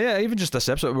back. Yeah, even just this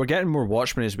episode, we're getting more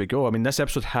Watchmen as we go. I mean, this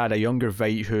episode had a younger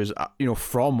Veidt who's,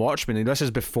 from Watchmen, and this is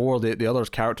before the other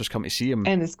characters come to see him.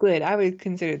 And the Squid, I would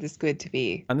consider the Squid to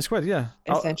be And the Squid, yeah,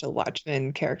 essential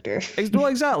Watchmen character. Well,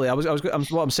 exactly. What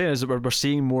I'm saying is that we're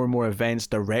seeing more and more events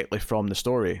directly from the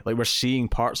story. Like, we're seeing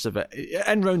parts of it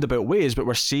in roundabout ways, but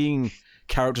we're seeing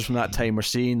characters from that time. We're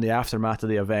seeing the aftermath of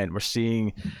the event. We're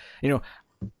seeing,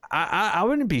 I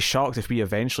wouldn't be shocked if we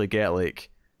eventually get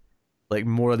like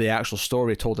more of the actual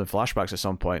story told in flashbacks at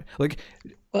some point.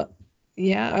 Well,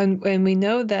 yeah, and we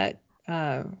know that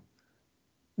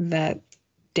that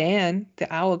Dan,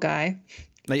 the owl guy,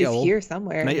 is here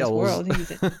somewhere in this world. He's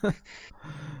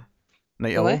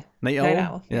Night Owl. Night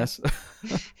Owl. Yes.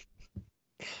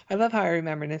 I love how I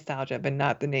remember nostalgia, but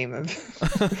not the name of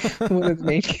one of the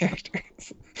main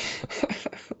characters.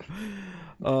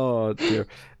 Oh dear.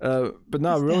 But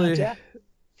no, really.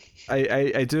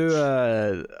 I do.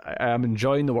 I'm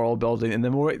enjoying the world building, and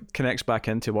the more it connects back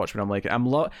into Watchmen, I'm like,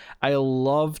 I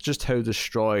love just how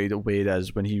destroyed Wade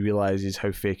is when he realizes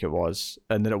how fake it was,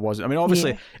 and that it wasn't. I mean,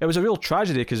 obviously, it was a real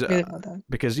tragedy because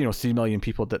 3 million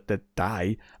people that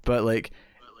die, but like,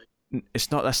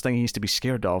 it's not this thing he needs to be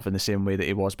scared of in the same way that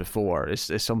he was before.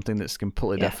 It's something that's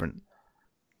completely different.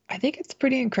 I think it's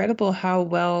pretty incredible how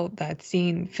well that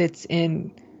scene fits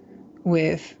in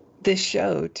with this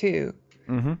show too.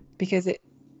 Mm-hmm. Because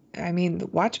the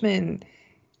Watchmen,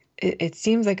 it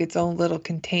seems like its own little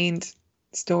contained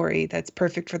story that's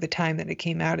perfect for the time that it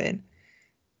came out in.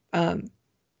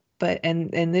 But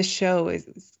this show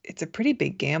it's a pretty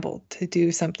big gamble to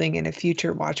do something in a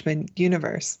future Watchmen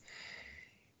universe.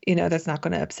 That's not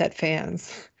going to upset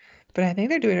fans, but I think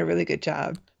they're doing a really good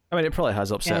job. I mean, it probably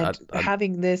has upset.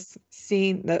 Having this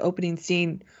scene, the opening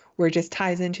scene, where it just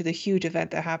ties into the huge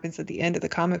event that happens at the end of the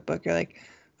comic book, you're like,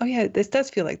 oh yeah, this does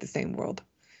feel like the same world.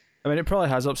 I mean, it probably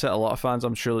has upset a lot of fans.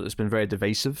 I'm sure that it's been very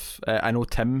divisive. I know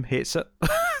Tim hates it.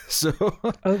 So.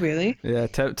 Oh really? Yeah,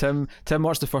 Tim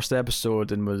watched the first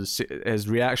episode and his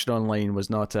reaction online was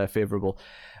not favourable.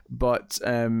 But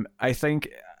I think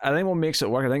what makes it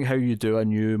work, I think how you do a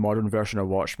new modern version of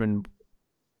Watchmen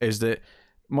is that,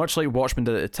 much like Watchmen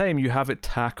did at the time, you have it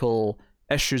tackle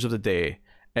issues of the day,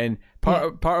 And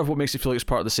part of what makes it feel like it's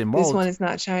part of the same world. This one is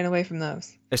not shying away from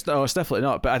those. It's definitely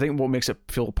not. But I think what makes it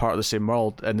feel part of the same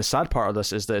world, and the sad part of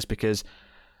this is that it's because,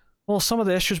 well, some of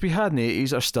the issues we had in the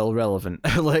 80s are still relevant.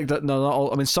 Like that, no, not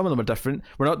all. I mean, some of them are different.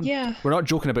 We're not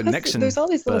joking about Nixon. There's all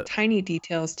these little tiny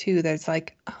details too. That's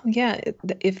like, oh yeah,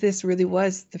 if this really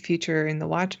was the future in the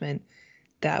Watchmen,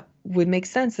 that would make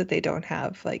sense that they don't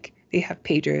have like they have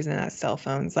pagers and not cell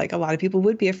phones. Like a lot of people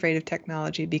would be afraid of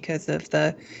technology because of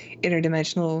the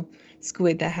interdimensional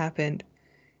squid that happened,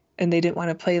 and they didn't want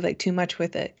to play like too much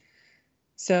with it.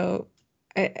 So,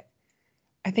 I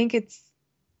think it's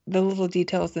the little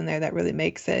details in there that really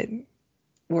makes it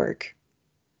work.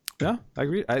 Yeah, I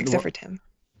agree. Except for Tim.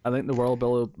 I think the world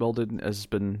building has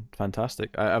been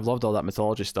fantastic. I've loved all that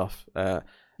mythology stuff and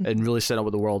really setting up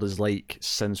what the world is like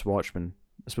since Watchmen.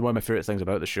 It's been one of my favorite things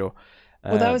about the show.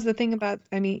 Well, that was the thing about,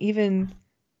 I mean, even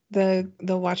the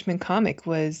Watchmen comic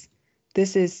was,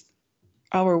 this is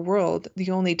our world.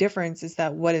 The only difference is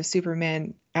that what if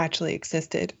Superman actually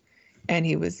existed and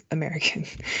he was American,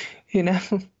 you know?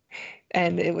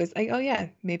 And it was like, oh yeah,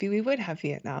 maybe we would have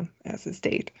Vietnam as a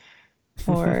state.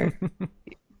 Or,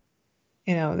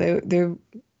 you know,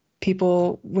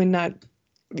 people would not,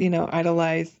 you know,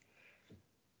 idolize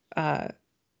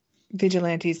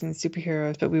vigilantes and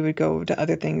superheroes, but we would go to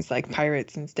other things like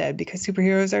pirates instead because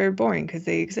superheroes are boring because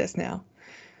they exist now,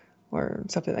 or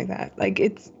something like that. Like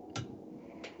it's,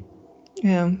 you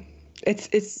know,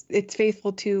 it's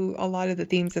faithful to a lot of the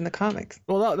themes in the comics.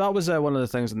 Well, that was one of the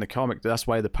things in the comic. That's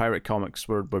why the pirate comics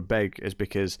were big, is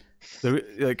because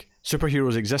like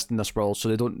superheroes exist in this world, so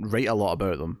they don't write a lot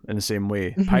about them in the same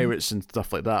way. Mm-hmm. Pirates and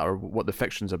stuff like that are what the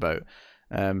fiction's about.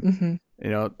 You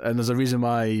know, and there's a reason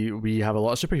why we have a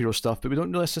lot of superhero stuff, but we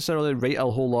don't necessarily write a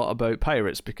whole lot about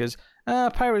pirates because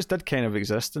pirates did kind of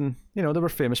exist, and you know they were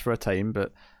famous for a time,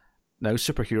 but now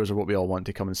superheroes are what we all want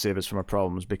to come and save us from our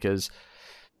problems because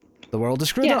the world is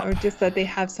screwed up. Yeah, or just that they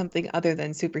have something other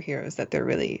than superheroes that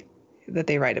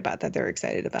they write about, that they're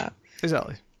excited about.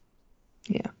 Exactly.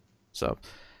 Yeah. So,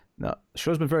 no, the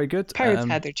show's been very good. Pirates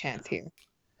had their chance here.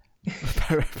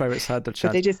 Pirates had their chance.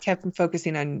 But they just kept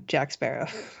focusing on Jack Sparrow.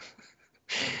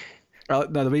 Now,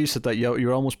 the way you said that,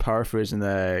 you're almost paraphrasing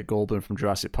the Goldblum from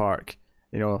Jurassic Park.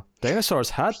 You know, dinosaurs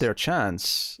had their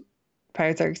chance.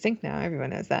 Pirates are extinct now.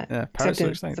 Everyone knows that. Yeah, pirates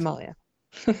except are extinct. Somalia.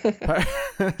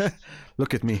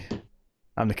 Look at me.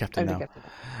 I'm the captain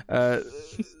now.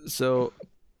 So,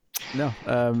 no,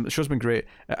 the show's been great.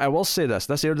 I will say this.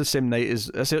 This airs the same night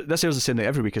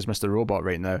every week as Mr. Robot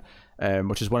right now,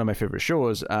 which is one of my favorite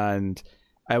shows. And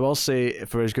I will say,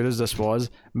 for as good as this was,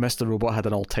 Mr. Robot had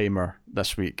an all-timer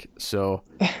this week. So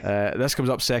this comes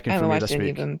up second for me this week. I haven't watched any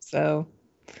of them, so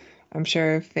I'm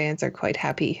sure fans are quite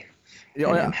happy.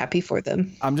 I'm happy for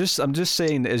them. I'm just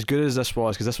saying, as good as this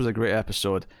was, because this was a great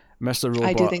episode, Mr. Robot.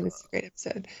 I do think this is a great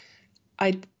episode.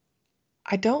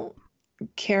 I don't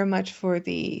care much for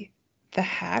the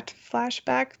hat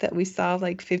flashback that we saw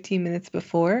like 15 minutes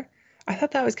before. I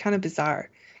thought that was kind of bizarre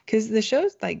because the show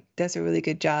like does a really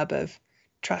good job of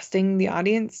trusting the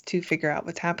audience to figure out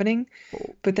what's happening,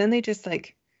 but then they just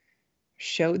like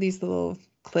show these little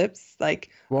clips like,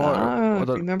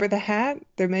 remember the hat?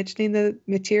 They're mentioning the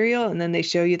material, and then they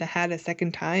show you the hat a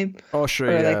second time. Oh, sure.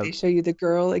 Or yeah. like they show you the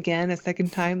girl again a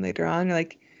second time later on. You're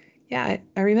like, yeah,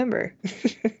 I remember.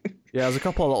 Yeah, there's a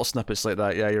couple of little snippets like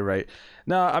that. Yeah, you're right.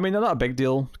 No, I mean, they're not a big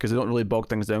deal because they don't really bog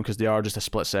things down because they are just a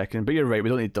split second. But you're right, we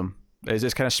don't need them. It's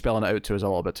just kind of spelling it out to us a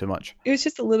little bit too much. It was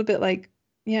just a little bit like,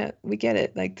 yeah, we get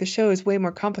it. Like the show is way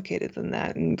more complicated than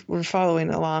that, and we're following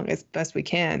along as best we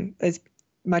can, as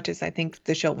much as I think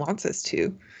the show wants us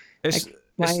to.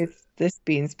 Why is this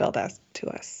being spelled out to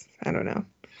us? I don't know.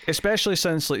 Especially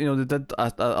since, like, you know, they did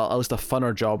at least a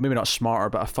funner job, maybe not smarter,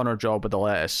 but a funner job with the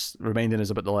lettuce, reminding us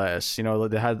about the lettuce. You know,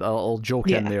 like they had a little joke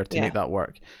in there to make that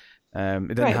work. It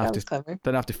didn't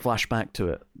have to flash back to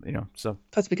it. You know, so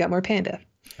plus we got more panda,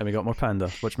 and we got more panda,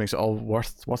 which makes it all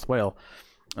worthwhile.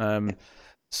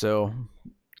 So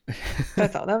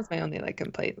that's all. That was my only like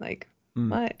complaint. Like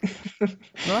what? No,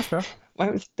 that's fair. Why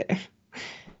was it there?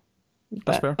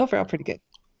 That's fair. Overall, pretty good.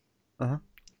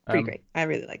 Pretty great. I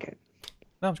really like it.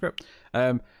 That was great.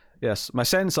 Yes, my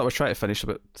sentence that I was trying to finish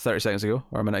about 30 seconds ago,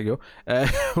 or a minute ago,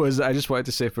 was I just wanted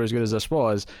to say, for as good as this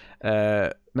was,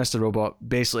 Mr. Robot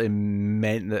basically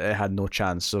meant that it had no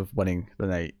chance of winning the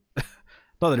night.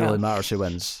 Not that it really matters who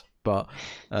wins, but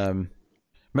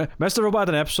Mr. Robot had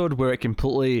an episode where it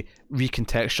completely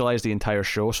recontextualized the entire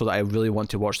show so that I really want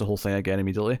to watch the whole thing again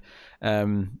immediately.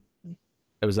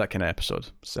 It was that kind of episode,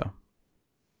 so.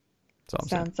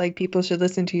 Sounds like people should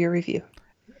listen to your review.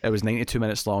 It was 92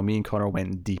 minutes long. Me and Connor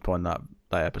went deep on that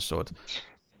episode.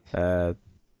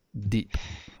 deep.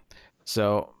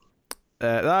 So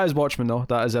that is Watchmen, though.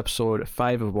 That is episode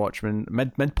 5 of Watchmen,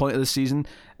 midpoint of the season.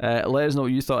 Let us know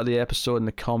what you thought of the episode in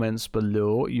the comments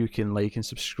below. You can like and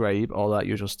subscribe, all that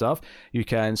usual stuff. You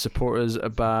can support us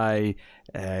by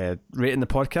rating the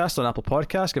podcast on Apple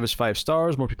Podcasts. Give us 5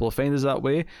 stars. More people will find us that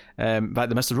way. In fact,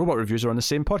 the Mr. Robot reviews are on the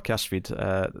same podcast feed.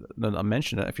 I'll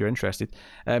mention it if you're interested.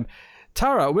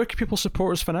 Tara, where can people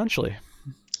support us financially?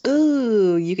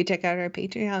 Ooh, you can check out our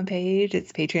Patreon page.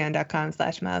 It's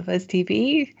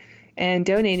patreon.com/MadBuzzTV. And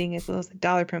donating as little as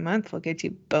 $1 per month will get you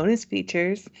bonus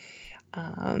features,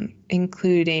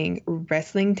 including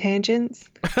wrestling tangents.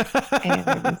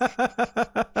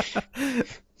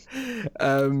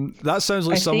 And that sounds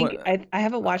like someone. I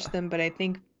haven't watched them, but I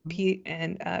think Pete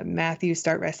and Matthew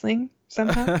start wrestling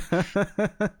somehow.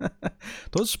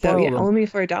 Don't spoil them. Only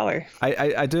for $1.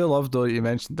 I do love though that you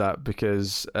mentioned that,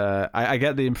 because I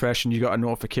get the impression you got a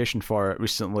notification for it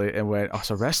recently and went, oh,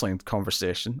 it's a wrestling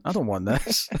conversation. I don't want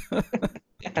this. I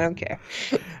don't care.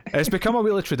 It's become a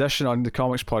wheelie tradition on the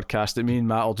comics podcast that me and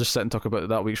Matt will just sit and talk about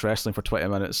that week's wrestling for 20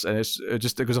 minutes, and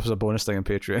it goes up as a bonus thing on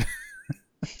Patreon.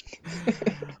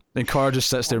 And Cara just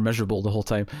sits there miserable the whole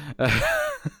time.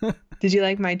 Did you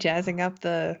like my jazzing up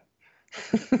the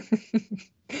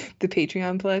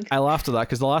Patreon plug? I laughed at that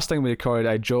because the last time we recorded,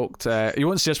 I joked. You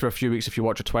won't see us for a few weeks if you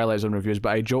watch our Twilight Zone reviews,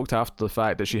 but I joked after the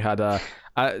fact that she had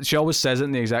she always says it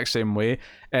in the exact same way,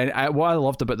 and what I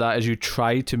loved about that is you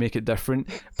tried to make it different,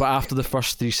 but after the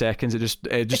first 3 seconds,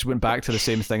 it just went back to the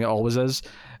same thing it always is.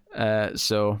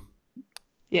 So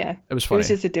yeah, it was funny. It was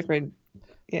just a different.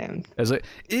 Yeah. It was like,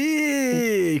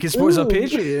 you can support us on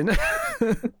Patreon.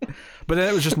 But then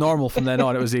it was just normal from then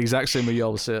on. It was the exact same way you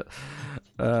always say it.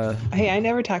 Hey, I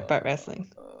never talk about wrestling.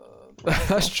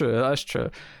 That's true.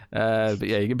 But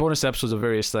yeah, you get bonus episodes of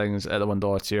various things at the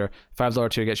 $1 tier. $5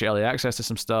 tier gets you early access to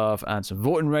some stuff and some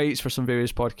voting rights for some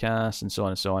various podcasts and so on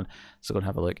and so on. So go and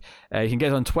have a look. You can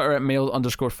get on Twitter at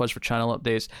mail_fudge for channel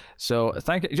updates. So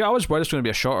thank you. Yeah, I was worried it's going to be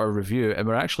a shorter review, and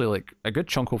we're actually like a good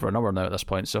chunk over an hour now at this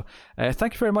point. So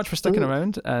thank you very much for sticking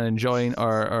around and enjoying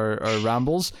our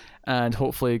rambles, and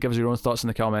hopefully give us your own thoughts in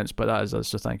the comments. But that is us.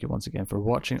 So thank you once again for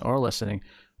watching or listening.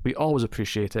 We always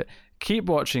appreciate it. Keep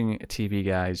watching TV,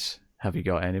 guys. Have you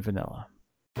got any vanilla?